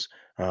Bills.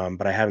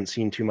 But I haven't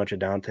seen too much of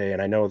Dante,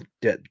 and I know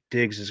that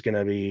Diggs is going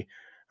to be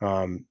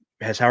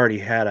has already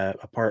had a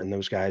part in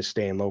those guys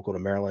staying local to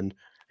Maryland,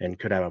 and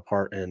could have a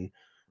part in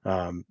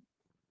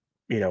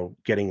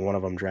getting one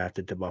of them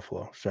drafted to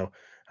Buffalo. So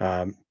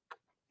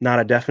not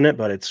a definite,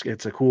 but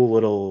it's a cool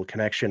little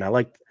connection. I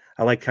like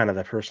I like kind of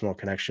the personal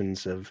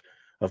connections of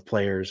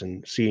players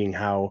and seeing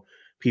how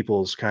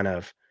people's kind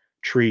of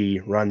tree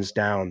runs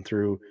down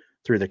through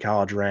the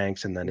college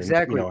ranks and then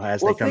Exactly.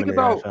 as Well, they come think into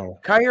the about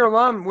NFL. Kyer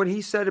Lam, what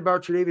he said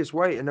about Tre'Davious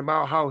White and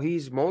about how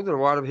he's molded a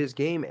lot of his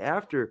game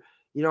after,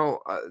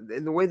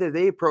 and the way that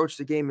they approach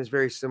the game is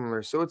very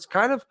similar. So it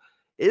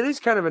is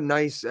kind of a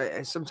nice,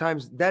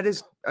 sometimes that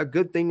is a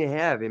good thing to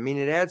have. I mean,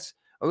 it adds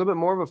a little bit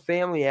more of a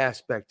family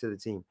aspect to the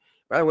team.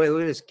 By the way,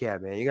 look at this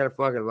cat, man. You got to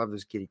fucking love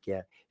this kitty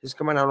cat. Just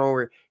come on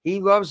over. He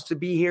loves to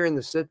be here in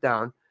the sit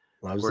down.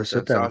 Of Loves to course, sit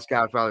on down. Sauce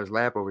Godfather's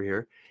lap over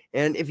here.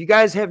 And if you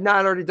guys have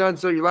not already done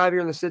so, you're live here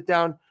in the sit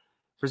down.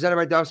 Presented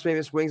by Duff's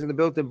Famous Wings on the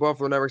Built-In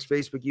Buffalo Network's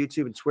Facebook,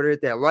 YouTube, and Twitter.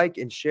 Hit that like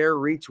and share,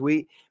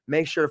 retweet.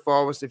 Make sure to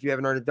follow us if you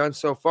haven't already done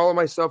so. Follow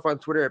myself on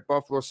Twitter at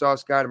Buffalo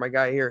Sauce God and my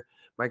guy here,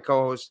 my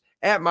co-host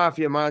at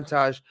Mafia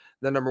Montage,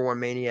 the number one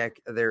maniac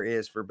there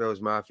is for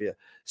Bills Mafia.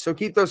 So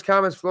keep those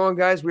comments flowing,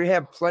 guys. We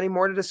have plenty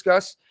more to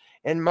discuss.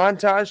 And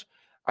Montage,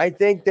 I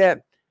think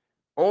that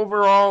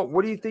overall,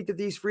 what do you think that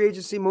these free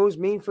agency moves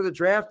mean for the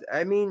draft?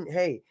 I mean,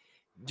 hey,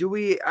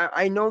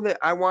 I know that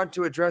I want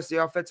to address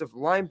the offensive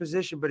line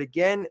position, but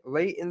again,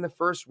 late in the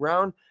first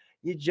round,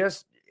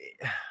 it's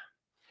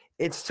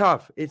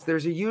tough.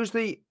 There's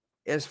usually,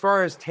 as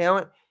far as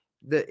talent,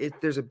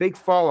 there's a big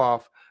fall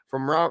off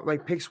from round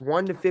like picks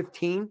 1 to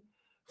 15.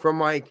 From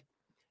like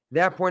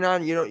that point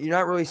on, you're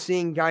not really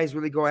seeing guys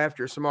really go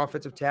after some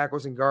offensive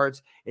tackles and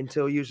guards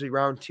until usually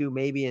round 2,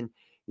 maybe. And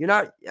you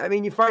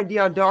find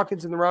Deion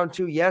Dawkins in the round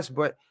 2, yes,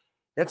 but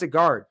that's a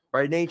guard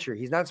by nature.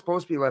 He's not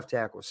supposed to be left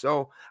tackle.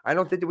 So I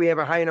don't think that we have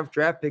a high enough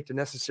draft pick to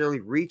necessarily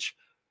reach.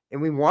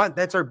 And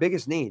that's our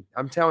biggest need.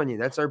 I'm telling you,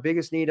 that's our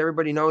biggest need.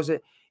 Everybody knows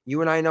it.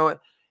 You and I know it.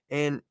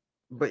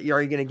 But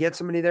are you going to get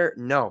somebody there?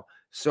 No.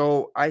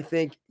 So I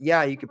think,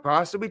 yeah, you could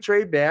possibly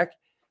trade back,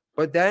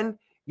 but then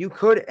you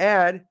could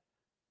add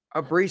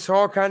a Breece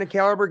Hall kind of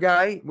caliber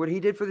guy, what he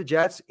did for the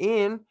Jets,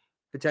 in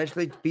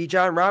potentially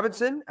Bijan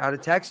Robinson out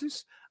of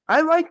Texas.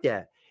 I like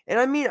that. And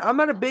I mean, I'm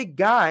not a big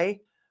guy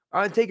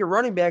on taking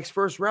running backs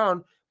first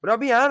round, but I'll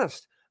be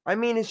honest. I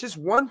mean, it's just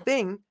one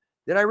thing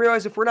that I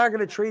realize if we're not going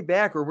to trade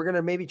back or we're going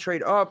to maybe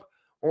trade up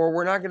or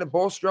we're not going to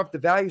bolster up the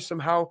value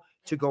somehow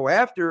to go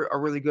after a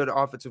really good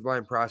offensive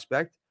line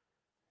prospect,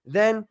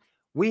 then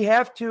we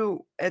have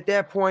to, at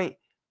that point,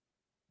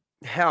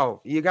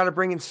 you got to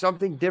bring in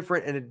something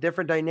different and a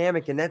different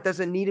dynamic. And that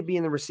doesn't need to be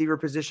in the receiver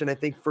position, I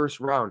think,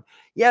 first round.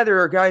 Yeah, there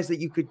are guys that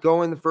you could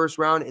go in the first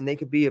round and they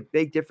could be a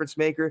big difference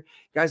maker.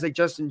 Guys like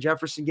Justin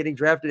Jefferson getting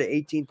drafted at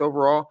 18th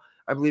overall,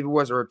 I believe it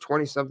was, or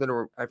 20-something,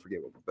 or I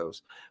forget what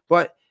those.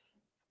 But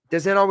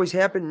does that always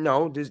happen?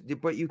 No.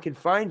 But you can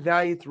find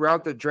value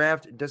throughout the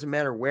draft. It doesn't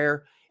matter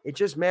where. It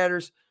just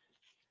matters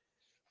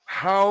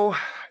how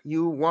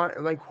you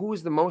want, like who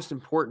is the most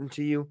important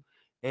to you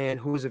and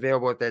who's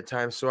available at that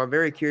time. So I'm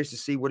very curious to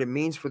see what it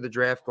means for the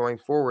draft going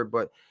forward.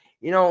 But,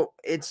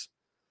 it's,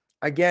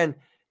 again,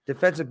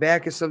 defensive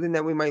back is something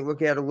that we might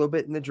look at a little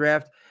bit in the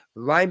draft.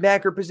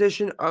 Linebacker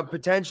position,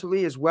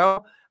 potentially as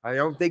well. I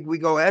don't think we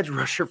go edge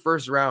rusher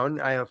first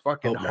round. I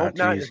fucking hope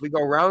not. If we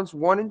go rounds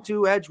 1 and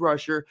 2 edge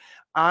rusher,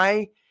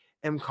 I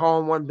am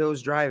calling one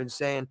Bills Drive and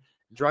saying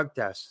drug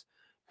test,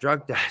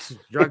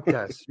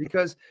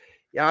 because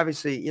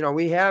obviously,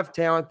 we have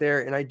talent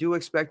there, and I do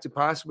expect to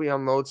possibly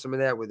unload some of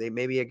that with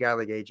maybe a guy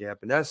like AJ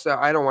Epps. And that's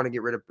I don't want to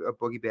get rid of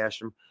Boogie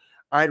Basham.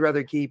 I'd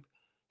rather keep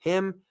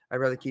him.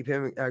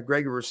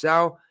 Gregory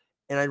Rousseau,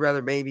 and I'd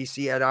rather maybe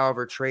see Ed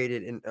Oliver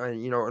traded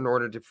in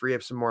order to free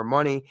up some more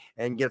money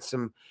and get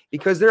some,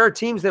 because there are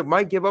teams that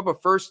might give up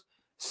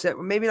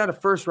maybe not a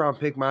first round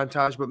pick,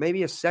 Montage, but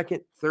maybe a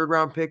second, third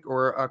round pick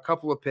or a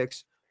couple of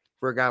picks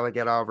for a guy like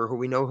Ed Oliver, who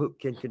we know who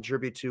can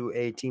contribute to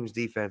a team's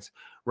defense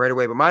right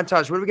away. But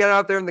Montage, what do we got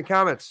out there in the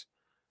comments?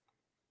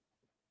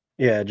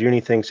 Yeah,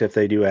 Junie thinks if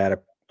they do add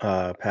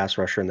a pass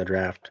rusher in the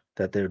draft,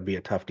 that there would be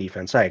a tough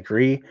defense. I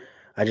agree.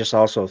 I just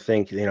also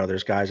think,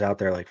 there's guys out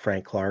there like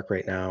Frank Clark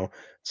right now,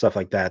 stuff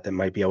like that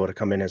might be able to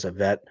come in as a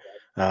vet.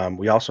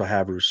 We also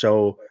have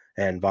Rousseau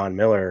and Von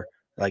Miller.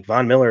 Like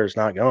Von Miller is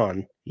not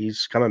gone.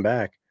 He's coming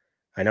back.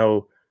 I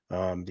know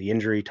the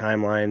injury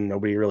timeline,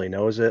 nobody really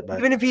knows it, but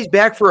even if he's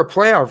back for a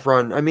playoff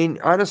run, I mean,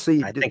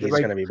 honestly, I think he's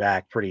going to be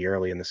back pretty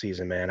early in the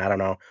season, man. I don't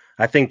know.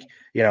 I think,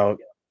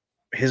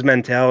 his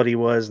mentality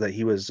was that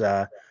he was,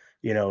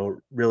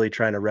 really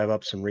trying to rev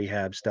up some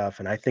rehab stuff.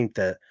 And I think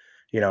that,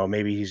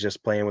 maybe he's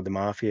just playing with the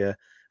Mafia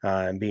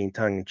and being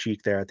tongue in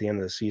cheek there at the end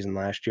of the season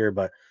last year.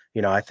 But,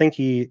 I think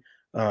he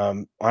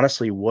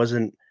honestly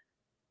wasn't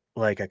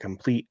like a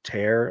complete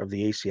tear of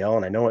the ACL.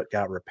 And I know it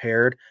got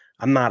repaired.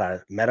 I'm not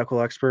a medical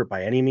expert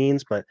by any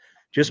means, but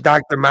just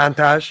Dr.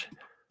 Montage.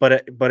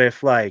 But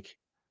if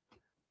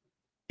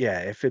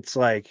if it's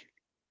like,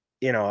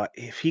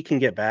 if he can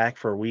get back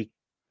for week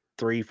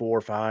 3,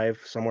 4, 5,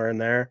 somewhere in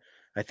there,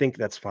 I think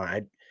that's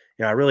fine.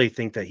 I really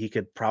think that he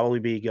could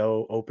probably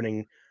go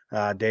opening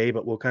day,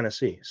 but we'll kind of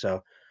see.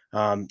 So,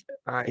 we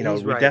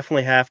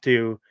definitely have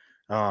to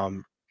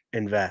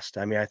invest.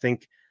 I mean, I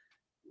think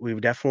we've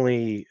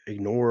definitely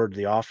ignored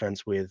the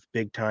offense with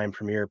big time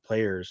premier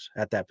players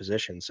at that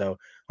position. So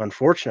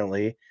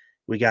unfortunately,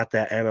 we got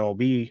that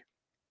MLB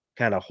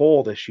kind of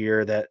hole this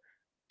year that,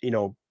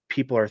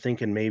 people are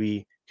thinking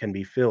maybe can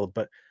be filled.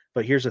 But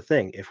here's the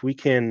thing: if we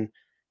can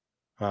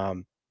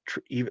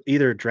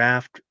either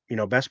draft,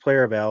 best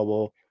player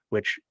available,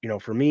 which,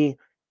 for me,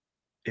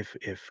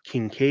 if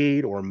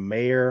Kincaid or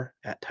Mayer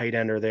at tight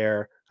end are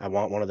there, I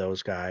want one of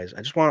those guys.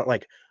 I just want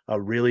like a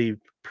really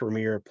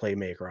premier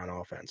playmaker on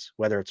offense,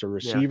 whether it's a Yeah.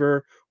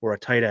 receiver or a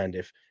tight end.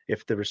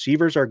 If the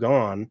receivers are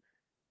gone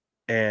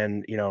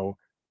and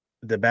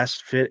the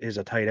best fit is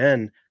a tight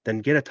end,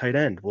 then get a tight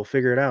end. We'll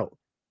figure it out.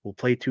 We'll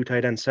play 2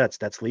 tight end sets.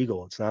 That's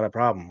legal. It's not a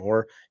problem.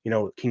 Or,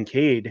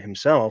 Kincaid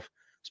himself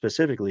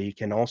specifically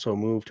can also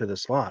move to the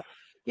slot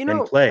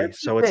and play. That's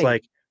the So it's thing.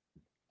 like,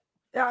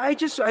 Yeah,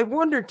 I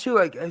wonder too,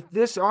 like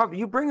this off,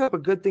 you bring up a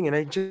good thing, and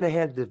I just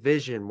had the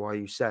vision while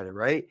you said it,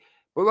 right?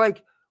 But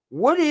like,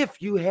 what if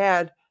you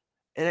had,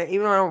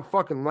 even though I don't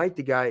fucking like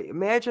the guy,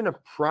 imagine a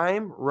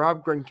prime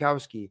Rob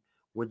Gronkowski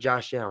with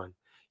Josh Allen,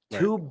 right.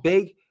 2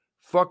 big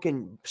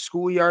fucking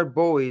schoolyard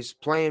bullies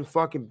playing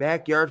fucking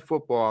backyard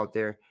football out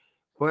there,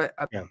 but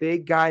a Yeah.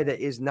 big guy that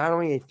is not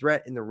only a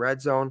threat in the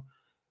red zone,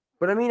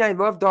 but I mean, I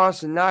love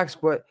Dawson Knox,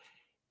 but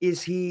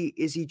is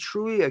he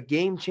truly a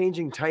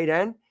game-changing tight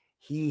end?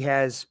 He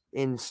has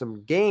in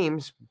some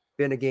games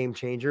been a game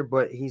changer,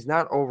 but he's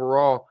not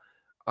overall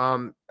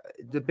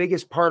the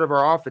biggest part of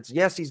our offense.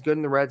 Yes, he's good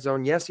in the red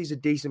zone. Yes, he's a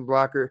decent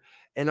blocker.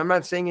 And I'm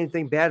not saying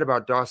anything bad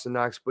about Dawson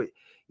Knox, but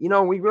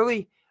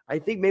I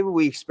think maybe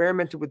we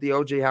experimented with the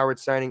OJ Howard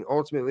signing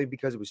ultimately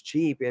because it was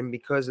cheap and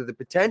because of the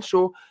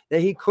potential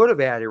that he could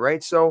have added,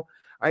 right? So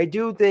I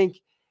do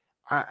think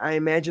I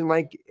imagine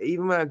like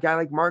even a guy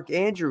like Mark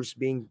Andrews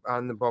being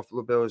on the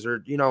Buffalo Bills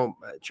or,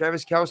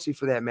 Travis Kelce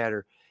for that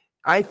matter.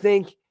 I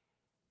think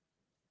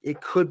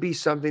it could be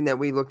something that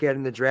we look at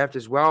in the draft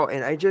as well.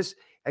 And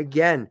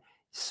again,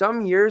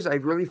 some years I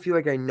really feel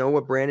like I know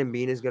what Brandon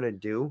Beane is going to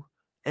do.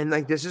 And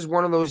like, this is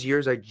one of those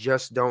years I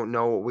just don't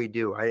know what we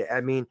do. I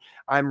mean,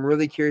 I'm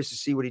really curious to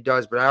see what he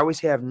does, but I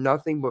always have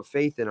nothing but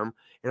faith in him.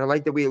 And I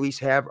like that we at least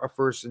have a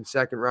first and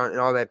second round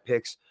and all that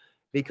picks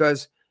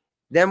because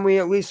then we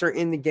at least are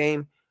in the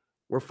game.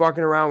 We're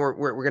fucking around.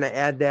 We're going to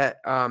add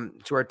that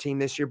to our team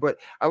this year. But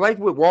I like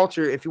what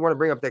Walter, if you want to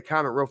bring up that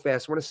comment real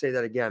fast, I want to say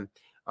that again.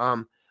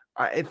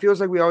 It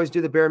feels like we always do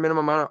the bare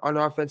minimum on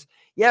offense.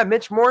 Yeah,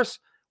 Mitch Morse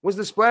was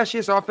the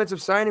splashiest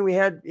offensive signing we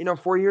had,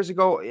 4 years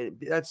ago.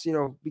 That's,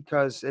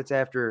 because it's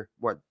after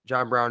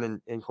John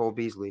Brown and Cole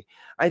Beasley.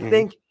 I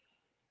think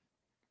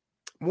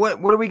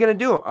what are we going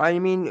to do? I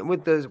mean,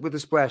 with the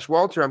splash,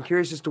 Walter, I'm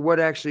curious as to what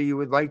actually you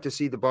would like to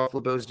see the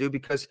Buffalo Bills do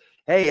because,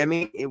 hey, I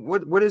mean,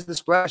 what is the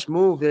splash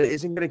move that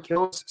isn't going to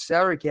kill us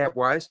salary cap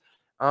wise?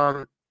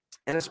 And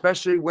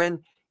especially when,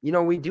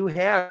 we do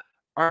have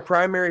our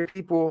primary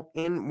people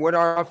in what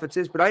our offense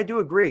is. But I do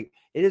agree.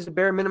 It is a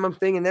bare minimum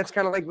thing. And that's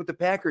kind of like with the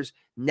Packers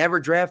never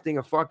drafting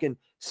a fucking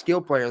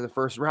skill player in the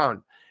first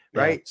round.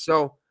 Right. Yeah.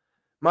 So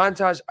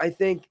Montage, I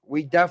think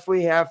we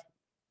definitely have.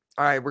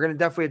 All right. We're going to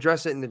definitely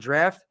address it in the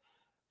draft,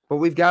 but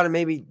we've got to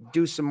maybe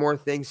do some more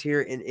things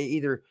here in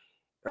either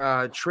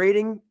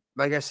trading.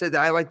 Like I said,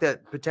 I like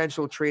that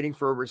potential trading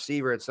for a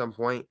receiver at some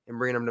point and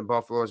bringing them to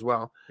Buffalo as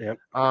well. Yep.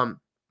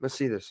 Let's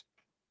see this.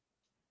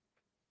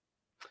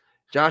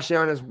 Josh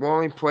Allen has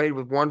only played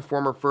with one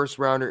former first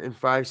rounder in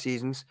 5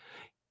 seasons,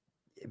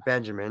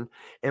 Benjamin.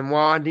 And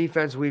while on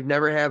defense, we've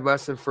never had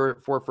less than 4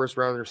 first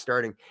rounders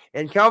starting.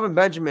 And Calvin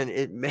Benjamin,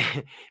 it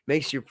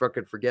makes you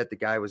fucking forget the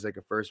guy was like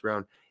a first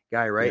round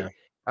guy, right?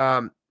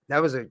 Yeah.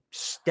 That was a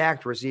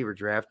stacked receiver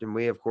draft. And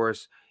we, of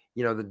course,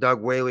 the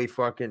Doug Whaley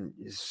fucking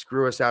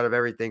screw us out of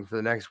everything for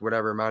the next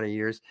whatever amount of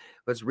years.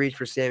 Let's reach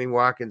for Sammy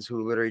Watkins,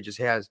 who literally just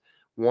has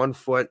 1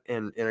 foot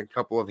and a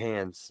couple of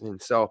hands.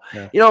 And so,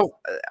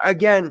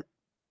 again,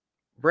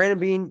 Brandon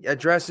Beane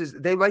addresses,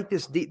 they like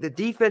this. The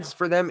defense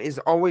for them is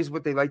always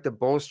what they like to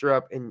bolster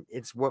up. And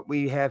it's what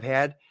we have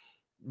had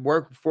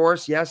work for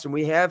us. Yes. And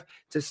we have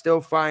to still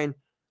find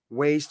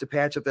ways to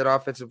patch up that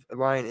offensive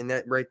line. And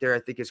that right there, I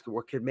think is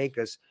what could make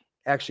us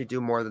actually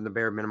do more than the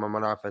bare minimum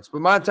on offense.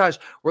 But Montage,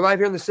 we're live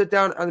here in the sit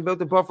down on the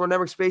Built in Buffalo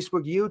Network's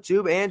Facebook,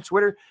 YouTube, and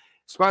Twitter,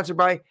 sponsored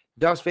by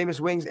Duff's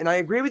Famous Wings. And I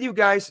agree with you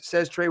guys,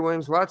 says Trey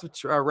Williams. Lots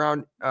of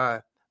round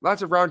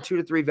 2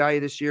 to 3 value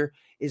this year.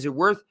 Is it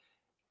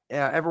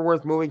ever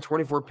worth moving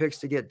 24 picks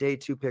to get day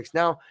 2 picks?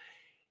 Now,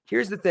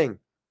 here's the thing.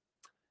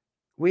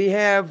 We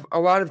have a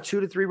lot of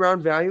 2 to 3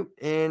 round value,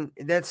 and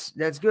that's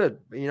good.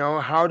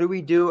 How do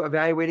we do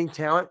evaluating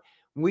talent?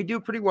 We do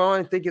pretty well,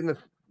 I think,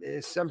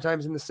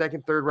 sometimes in the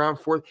second, third round,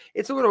 fourth.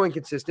 It's a little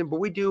inconsistent, but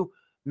we do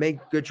make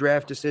good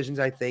draft decisions,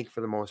 I think, for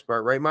the most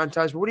part. Right,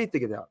 Montage? But what do you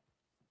think of that?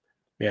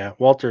 Yeah,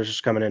 Walter's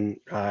just coming in,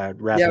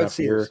 wrapping up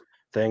your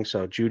thing.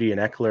 So Judy and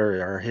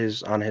Eckler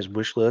are on his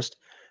wish list.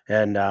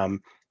 And I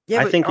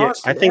think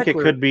it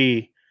could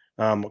be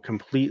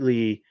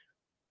completely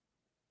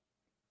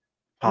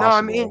possible. No,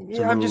 I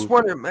mean, I'm just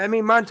wondering. I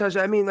mean,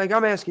 Montage,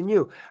 I'm asking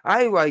you.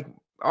 I like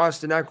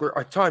Austin Eckler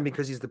a ton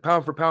because he's the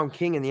pound for pound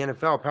king in the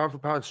NFL, pound for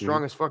pound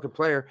strongest fucking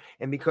player.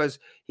 And because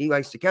he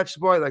likes to catch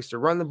the ball, he likes to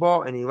run the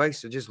ball, and he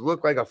likes to just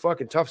look like a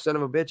fucking tough son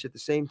of a bitch at the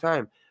same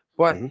time.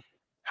 But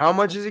How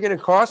much is it going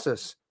to cost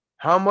us?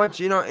 How much,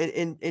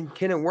 and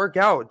can it work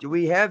out?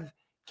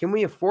 Can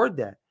we afford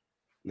that?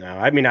 No,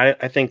 I mean, I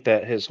think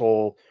that his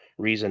whole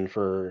reason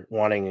for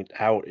wanting it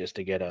out is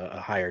to get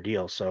a higher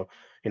deal. So,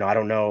 I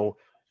don't know.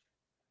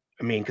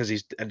 I mean, because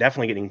he's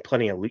definitely getting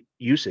plenty of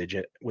usage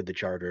with the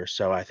Chargers.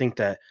 So I think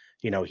that,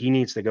 he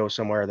needs to go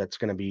somewhere that's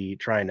going to be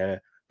trying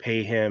to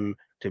pay him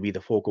to be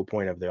the focal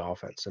point of the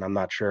offense. And I'm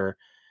not sure,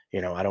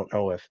 I don't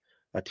know if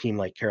a team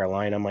like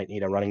Carolina might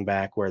need a running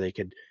back where they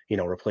could,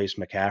 replace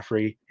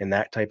McCaffrey in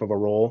that type of a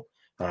role.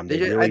 They I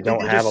really think don't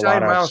they have just a lot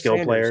signed of Miles skill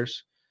Sanders.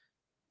 players.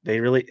 They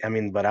really, I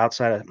mean, but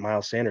outside of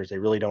Miles Sanders, they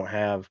really don't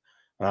have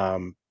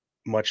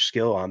much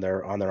skill on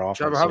their Chuba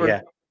offense. So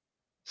Hubbard.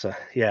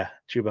 yeah,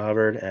 Chuba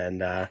Hubbard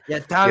and Yeah,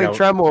 Tommy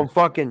Tremble and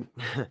fucking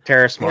Terrace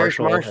Terrace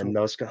Marshall Marshall. and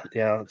those guys.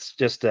 Yeah, it's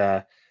just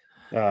kind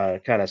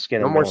of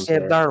skin No and more bones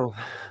Sam there. Darnold.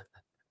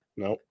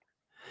 Nope.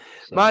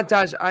 So.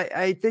 Montage,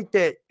 I think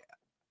that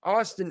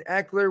Austin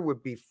Eckler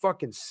would be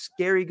fucking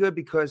scary good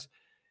because,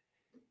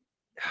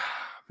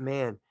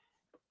 man,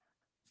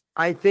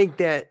 I think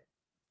that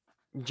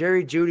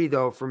Jerry Jeudy,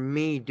 though, for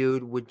me,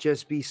 dude, would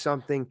just be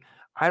something.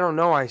 I don't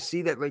know. I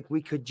see that like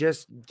we could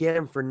just get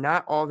him for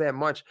not all that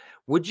much.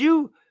 Would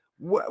you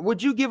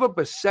give up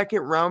a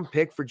second round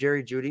pick for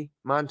Jerry Jeudy,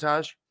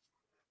 Montage?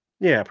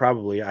 Yeah,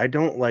 probably. I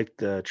don't like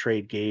the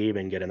trade Gabe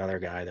and get another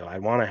guy though. I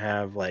want to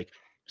have like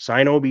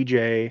sign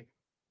OBJ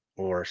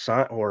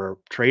or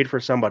trade for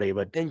somebody,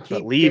 but And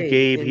keep leave Gabe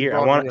Gabe here. I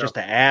involved. want just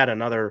to add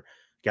another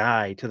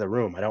guy to the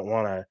room. I don't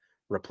want to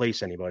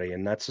replace anybody,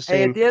 and that's the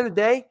Hey, at same. the end of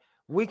the day,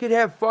 we could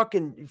have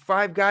fucking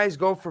 5 guys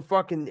go for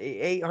fucking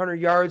 800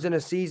 yards in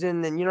a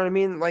season, and you know what I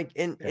mean. Like,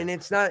 and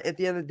it's not at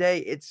the end of the day.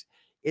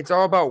 It's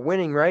all about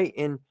winning, right?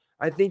 And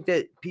I think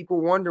that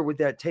people wonder would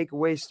that take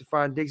away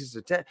Stephon Diggs'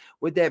 attempt?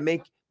 Would that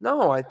make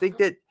no? I think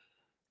that,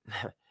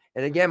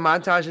 and again,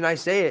 Montage and I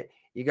say it.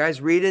 You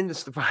guys read into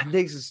Stephon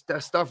Diggs'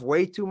 stuff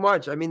way too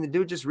much. I mean, the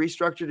dude just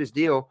restructured his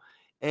deal,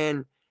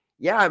 and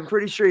yeah, I'm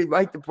pretty sure he'd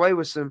like to play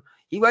with some.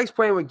 He likes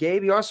playing with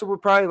Gabe. He also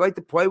would probably like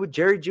to play with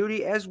Jerry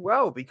Jeudy as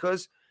well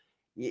because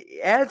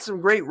add some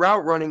great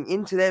route running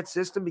into that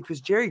system because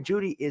Jerry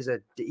Jeudy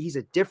he's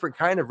a different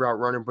kind of route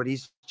runner, but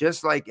he's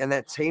just like in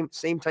that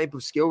same type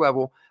of skill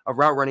level of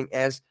route running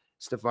as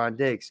Stephon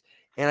Diggs.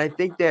 And I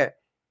think that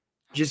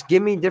just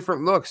give me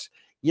different looks.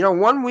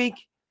 1 week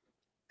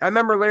I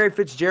remember Larry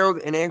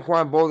Fitzgerald and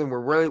Anquan Boldin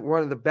were really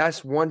one of the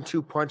best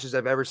 1-2 punches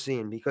I've ever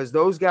seen because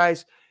those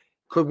guys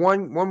could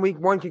one week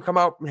one could come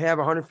out and have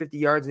 150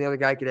 yards and the other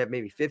guy could have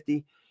maybe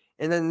 50,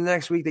 and then the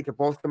next week they could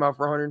both come out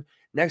for 100.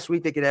 Next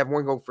week they could have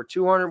one go for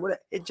 200.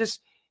 It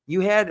just you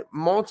had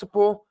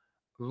multiple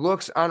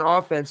looks on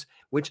offense,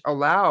 which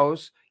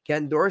allows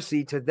Ken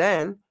Dorsey to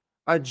then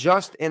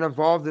adjust and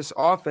evolve this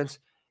offense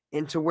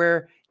into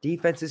where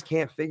defenses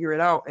can't figure it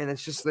out. And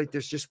it's just like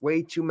there's just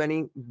way too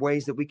many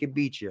ways that we could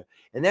beat you.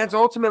 And that's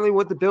ultimately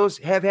what the Bills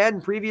have had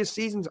in previous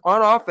seasons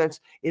on offense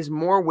is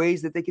more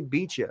ways that they could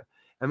beat you.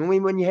 I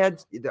mean, when you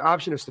had the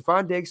option of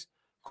Stephon Diggs,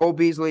 Cole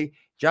Beasley,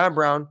 John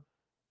Brown,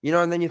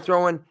 and then you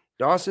throw in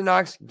Dawson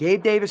Knox,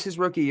 Gabe Davis his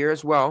rookie year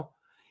as well.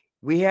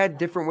 We had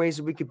different ways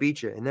that we could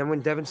beat you. And then when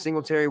Devin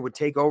Singletary would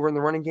take over in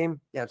the running game,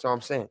 that's all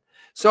I'm saying.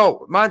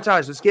 So,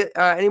 Montage, let's get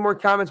any more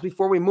comments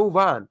before we move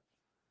on.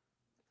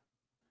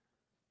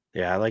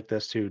 Yeah, I like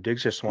this too.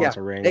 Diggs just wants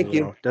a ring. Thank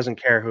you. Doesn't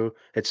care who.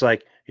 It's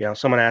like,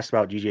 someone asked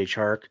about DJ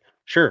Chark.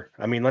 Sure.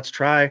 I mean, let's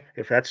try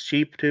if that's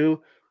cheap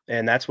too,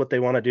 and that's what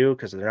they want to do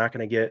because they're not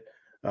going to get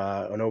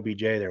an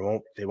OBJ.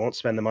 They won't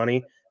spend the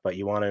money, but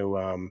you want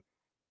to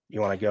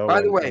go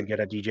and get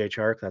a DJ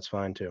Chark. That's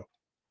fine too.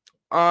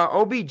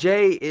 OBJ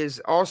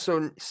is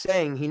also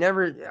saying he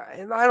never.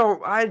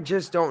 I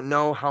just don't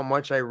know how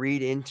much I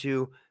read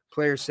into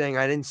players saying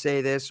I didn't say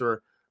this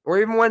or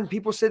even when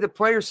people say the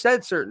player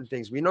said certain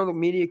things. We know the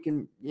media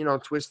can,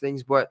 twist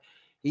things, but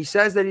he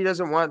says that he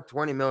doesn't want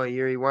 20 mil a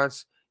year.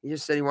 He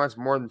just said he wants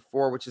more than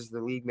 4, which is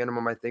the league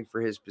minimum, I think, for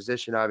his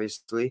position,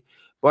 obviously.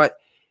 But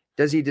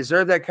does he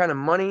deserve that kind of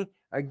money?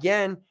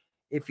 Again,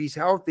 if he's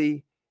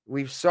healthy,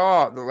 we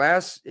saw the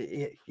last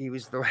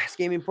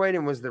game he played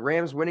in was the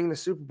Rams winning the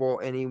Super Bowl,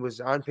 and he was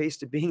on pace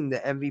to being the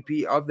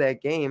MVP of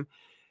that game.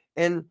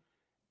 And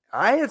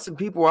I had some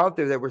people out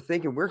there that were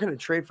thinking we're going to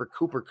trade for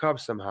Cooper Kupp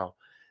somehow.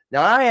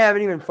 Now, I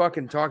haven't even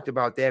fucking talked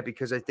about that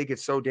because I think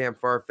it's so damn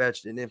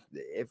far-fetched. And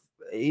if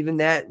even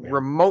that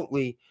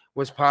remotely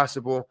was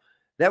possible,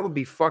 that would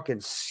be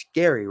fucking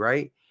scary,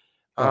 right?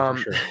 For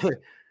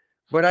sure.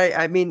 But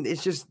I mean,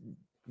 it's just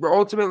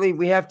ultimately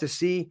we have to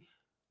see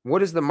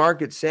what is the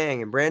market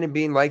saying. And Brandon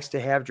Beane likes to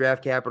have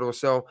draft capital.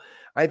 So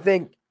I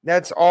think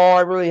that's all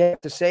I really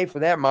have to say for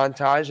that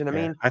Montage. And I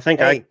mean, I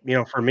think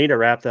for me to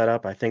wrap that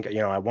up, I think,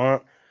 I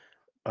want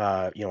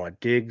a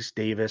Diggs,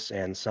 Davis,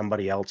 and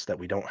somebody else that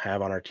we don't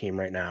have on our team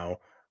right now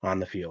on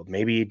the field.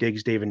 Maybe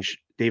Diggs, Davis,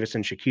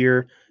 and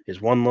Shakir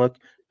is one look.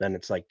 Then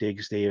it's like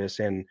Diggs, Davis,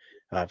 and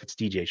if it's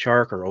DJ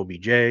Chark or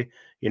OBJ,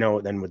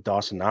 then with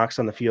Dawson Knox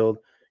on the field,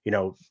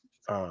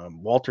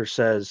 Walter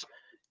says,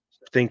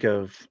 think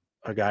of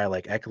a guy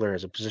like Eckler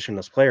as a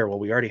positionless player. Well,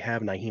 we already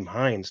have Nyheim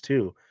Hines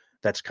too.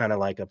 that's kind of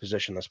like a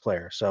positionless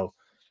player. So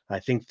I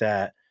think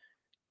that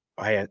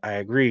I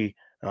agree.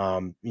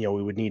 We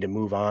would need to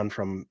move on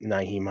from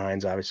Nyheim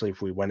Hines, obviously,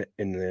 if we went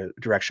in the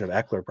direction of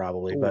Eckler,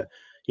 probably. Ooh. But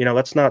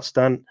let's not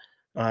stun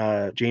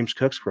James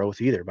Cook's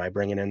growth either by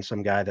bringing in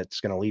some guy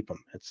that's going to leap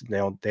him. It's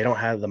they don't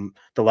have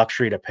the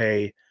luxury to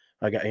pay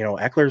a guy.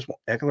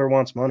 Eckler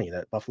wants money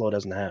that Buffalo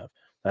doesn't have.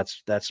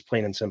 That's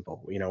plain and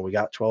simple. We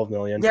got $12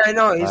 million. Yeah, I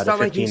know. It's not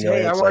like he's,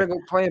 hey, I want to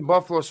go play in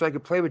Buffalo so I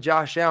could play with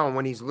Josh Allen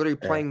when he's literally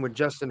playing with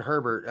Justin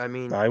Herbert. I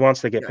mean, he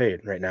wants to get paid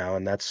right now,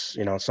 and that's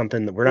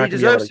something that we're not. He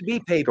deserves to be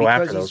paid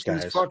because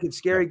he's fucking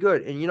scary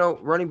good. And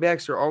running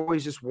backs are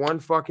always just one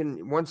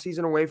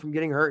season away from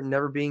getting hurt and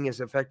never being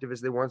as effective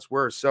as they once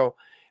were. So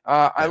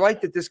I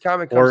like that this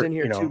comment comes in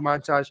here too,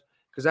 Montage,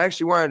 because I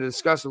actually wanted to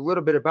discuss a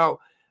little bit about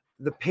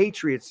the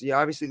Patriots. Yeah,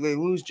 obviously they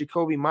lose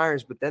Jakobi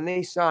Meyers, but then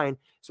they sign.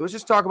 So let's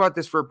just talk about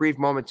this for a brief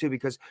moment too,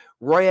 because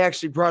Roy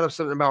actually brought up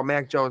something about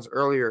Mac Jones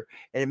earlier,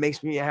 and it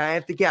makes me,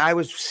 I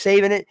was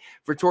saving it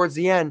for towards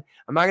the end.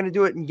 I'm not going to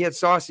do it and get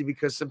saucy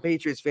because some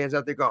Patriots fans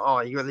out there go, oh,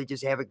 you really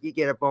just you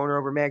get a boner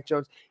over Mac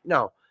Jones.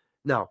 No.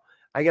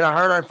 I get a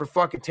hard on for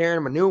fucking tearing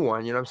him a new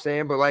one. You know what I'm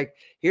saying? But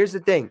here's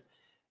the thing.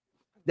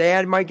 They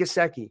add Mike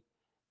Gesicki.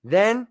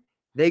 Then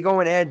they go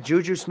and add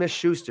Juju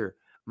Smith-Schuster.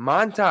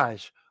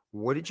 Montage.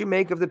 What did you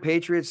make of the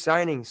Patriots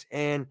signings?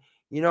 And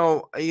I'm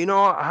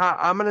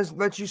going to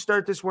let you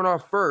start this one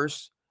off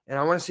first. And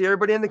I want to see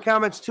everybody in the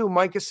comments too.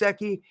 Mike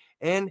Gesicki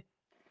and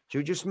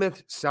Juju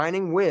Smith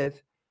signing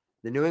with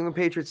the New England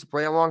Patriots to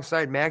play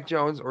alongside Mac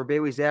Jones or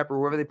Bailey Zappa or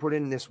whoever they put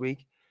in this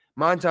week.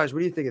 Montage, what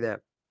do you think of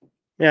that?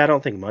 Yeah, I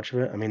don't think much of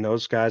it. I mean,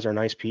 those guys are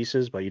nice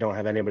pieces, but you don't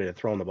have anybody to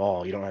throw in the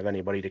ball. You don't have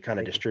anybody to kind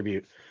of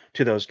distribute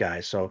to those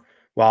guys. So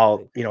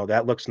while,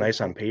 that looks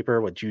nice on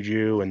paper with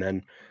Juju and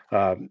then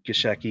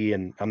Gesicki,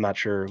 and I'm not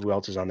sure who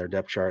else is on their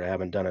depth chart. I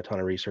haven't done a ton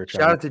of research.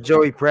 Shout out to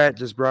Joey Pratt,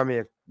 just brought me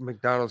a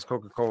McDonald's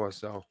Coca-Cola.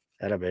 So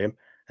that a babe.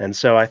 And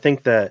so I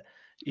think that,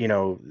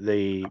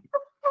 they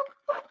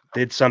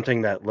did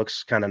something that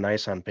looks kind of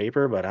nice on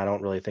paper, but I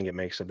don't really think it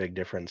makes a big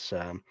difference,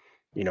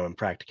 in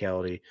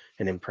practicality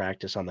and in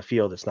practice on the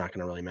field. It's not going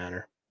to really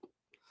matter.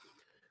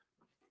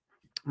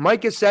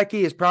 Mike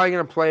Gesicki is probably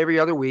going to play every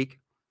other week.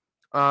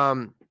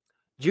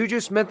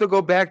 Juju Smith will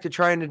go back to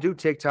trying to do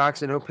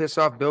TikToks, and he'll piss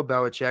off Bill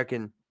Belichick.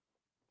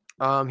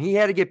 And he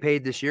had to get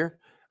paid this year.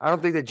 I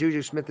don't think that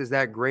Juju Smith is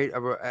that great.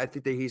 I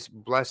think that he's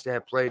blessed to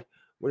have played.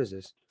 What is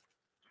this?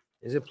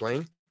 Is it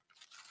playing?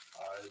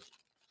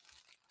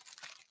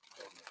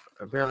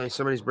 Apparently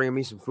somebody's bringing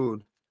me some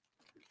food.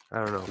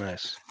 I don't know.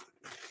 Nice.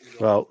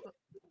 Well,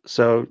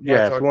 so,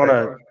 yeah, if you want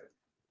to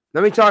 –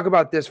 let me talk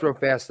about this real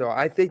fast, though.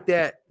 I think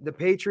that the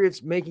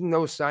Patriots making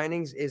those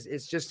signings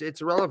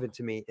it's irrelevant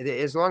to me.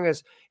 As long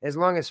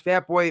as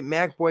Fat Boy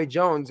Mac Boy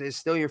Jones is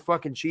still your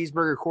fucking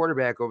cheeseburger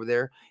quarterback over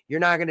there, you're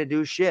not going to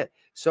do shit.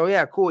 So,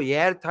 yeah, cool. You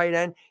add a tight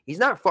end. He's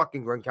not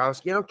fucking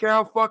Gronkowski. I don't care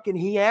how fucking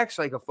he acts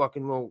like a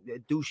fucking little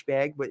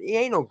douchebag, but he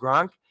ain't no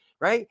Gronk,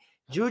 right?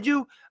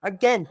 Juju,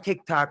 again,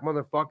 TikTok,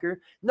 motherfucker.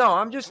 No,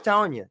 I'm just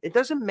telling you. It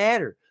doesn't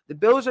matter. The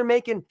Bills are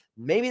making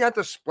maybe not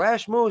the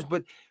splash moves,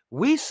 but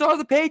we saw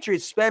the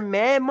Patriots spend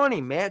mad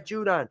money, Matt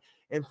Judon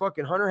and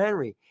fucking Hunter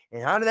Henry.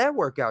 And how did that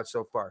work out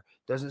so far?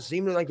 Doesn't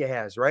seem like it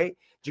has, right?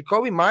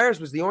 Jakobi Meyers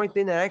was the only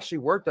thing that actually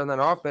worked on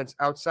that offense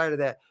outside of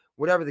that,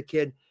 whatever the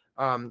kid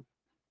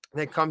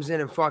that comes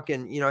in and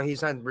fucking,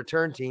 he's on the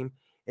return team.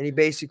 And he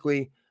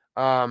basically,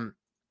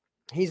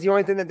 he's the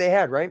only thing that they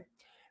had, right?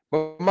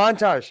 But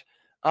Montage,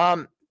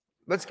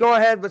 let's go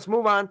ahead. Let's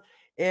move on.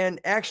 And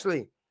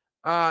actually,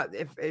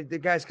 if the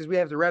guys, because we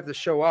have to wrap the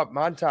show up,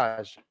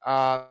 Montage.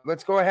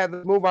 Let's go ahead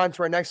and move on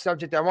to our next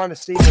subject. I want to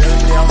see what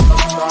everybody else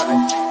thought.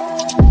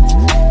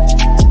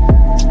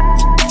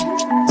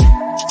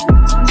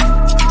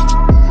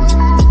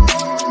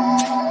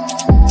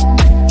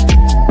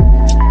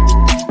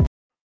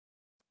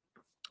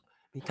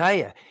 Let me tell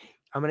you,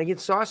 I'm going to get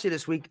saucy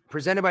this week.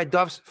 Presented by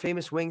Duff's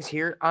Famous Wings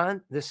here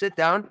on The Sit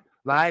Down.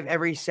 Live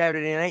every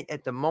Saturday night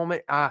at the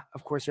moment.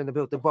 Of course, you're in the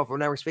Built Up Buffalo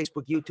Networks,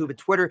 Facebook, YouTube, and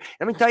Twitter.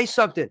 Let me tell you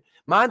something.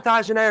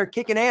 Montage and I are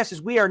kicking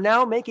asses. We are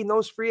now making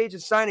those free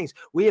agent signings.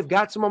 We have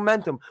got some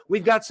momentum.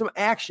 We've got some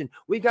action.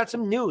 We've got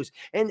some news.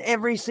 And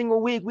every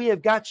single week, we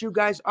have got you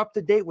guys up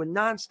to date with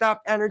nonstop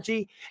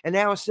energy,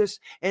 analysis,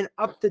 and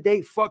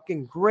up-to-date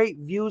fucking great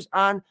views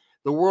on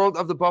the world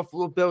of the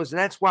Buffalo Bills. And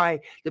that's why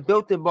the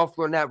Built-In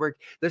Buffalo Network,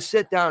 the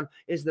Sit Down,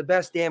 is the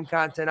best damn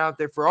content out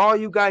there. For all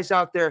you guys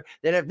out there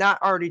that have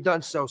not already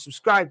done so,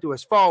 subscribe to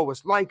us, follow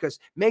us, like us.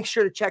 Make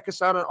sure to check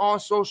us out on all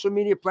social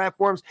media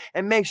platforms,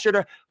 and make sure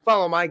to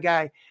follow my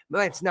guy,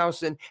 Lance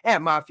Nelson,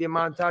 at Mafia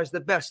Montage,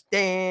 the best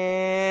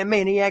damn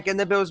maniac in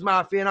the Bills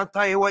Mafia. And I'll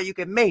tell you what, you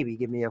can maybe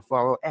give me a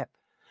follow at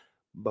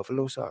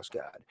Buffalo Sauce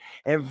God.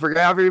 And for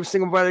every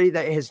single buddy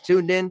that has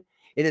tuned in,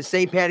 it is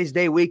St. Patty's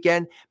Day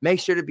weekend.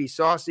 Make sure to be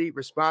saucy,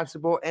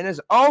 responsible, and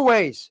as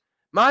always,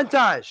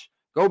 Montage,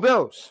 go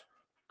Bills.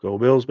 Go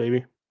Bills,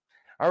 baby.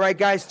 All right,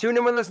 guys, tune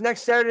in with us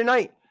next Saturday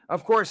night.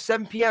 Of course,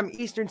 7 p.m.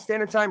 Eastern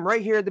Standard Time,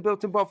 right here at the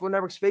Built-In Buffalo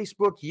Network's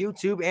Facebook,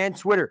 YouTube, and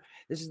Twitter.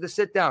 This is The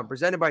Sit Down,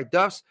 presented by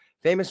Duff's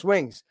Famous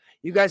Wings.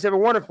 You guys have a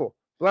wonderful,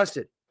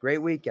 blessed,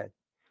 great weekend.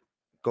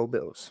 Go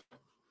Bills.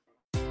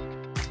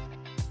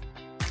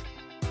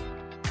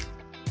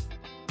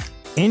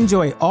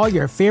 Enjoy all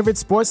your favorite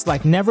sports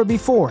like never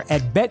before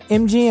at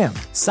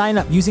BetMGM. Sign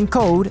up using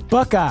code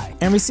Buckeye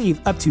and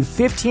receive up to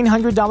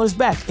 $1,500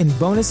 back in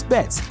bonus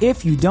bets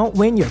if you don't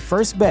win your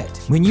first bet.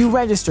 When you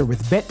register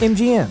with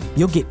BetMGM,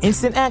 you'll get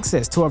instant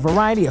access to a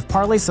variety of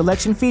parlay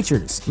selection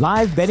features,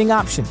 live betting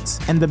options,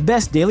 and the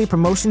best daily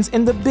promotions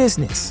in the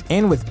business.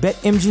 And with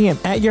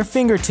BetMGM at your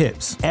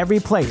fingertips, every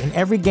play and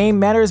every game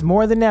matters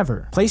more than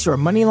ever. Place your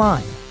money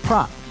line,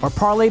 prop, or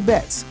parlay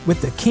bets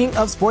with the king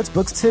of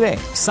sportsbooks today.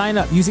 Sign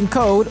up using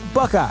code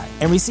Buckeye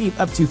and receive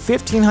up to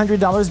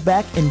 $1,500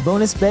 back in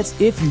bonus bets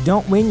if you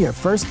don't win your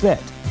first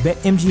bet.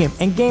 BetMGM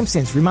and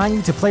GameSense remind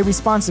you to play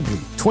responsibly.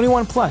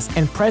 21 plus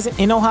and present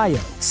in Ohio,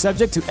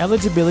 subject to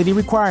eligibility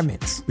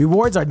requirements.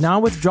 Rewards are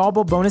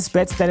non-withdrawable bonus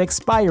bets that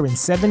expire in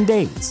 7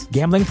 days.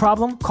 Gambling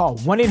problem? Call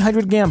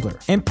 1-800-GAMBLER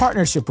in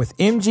partnership with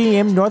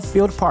MGM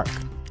Northfield Park.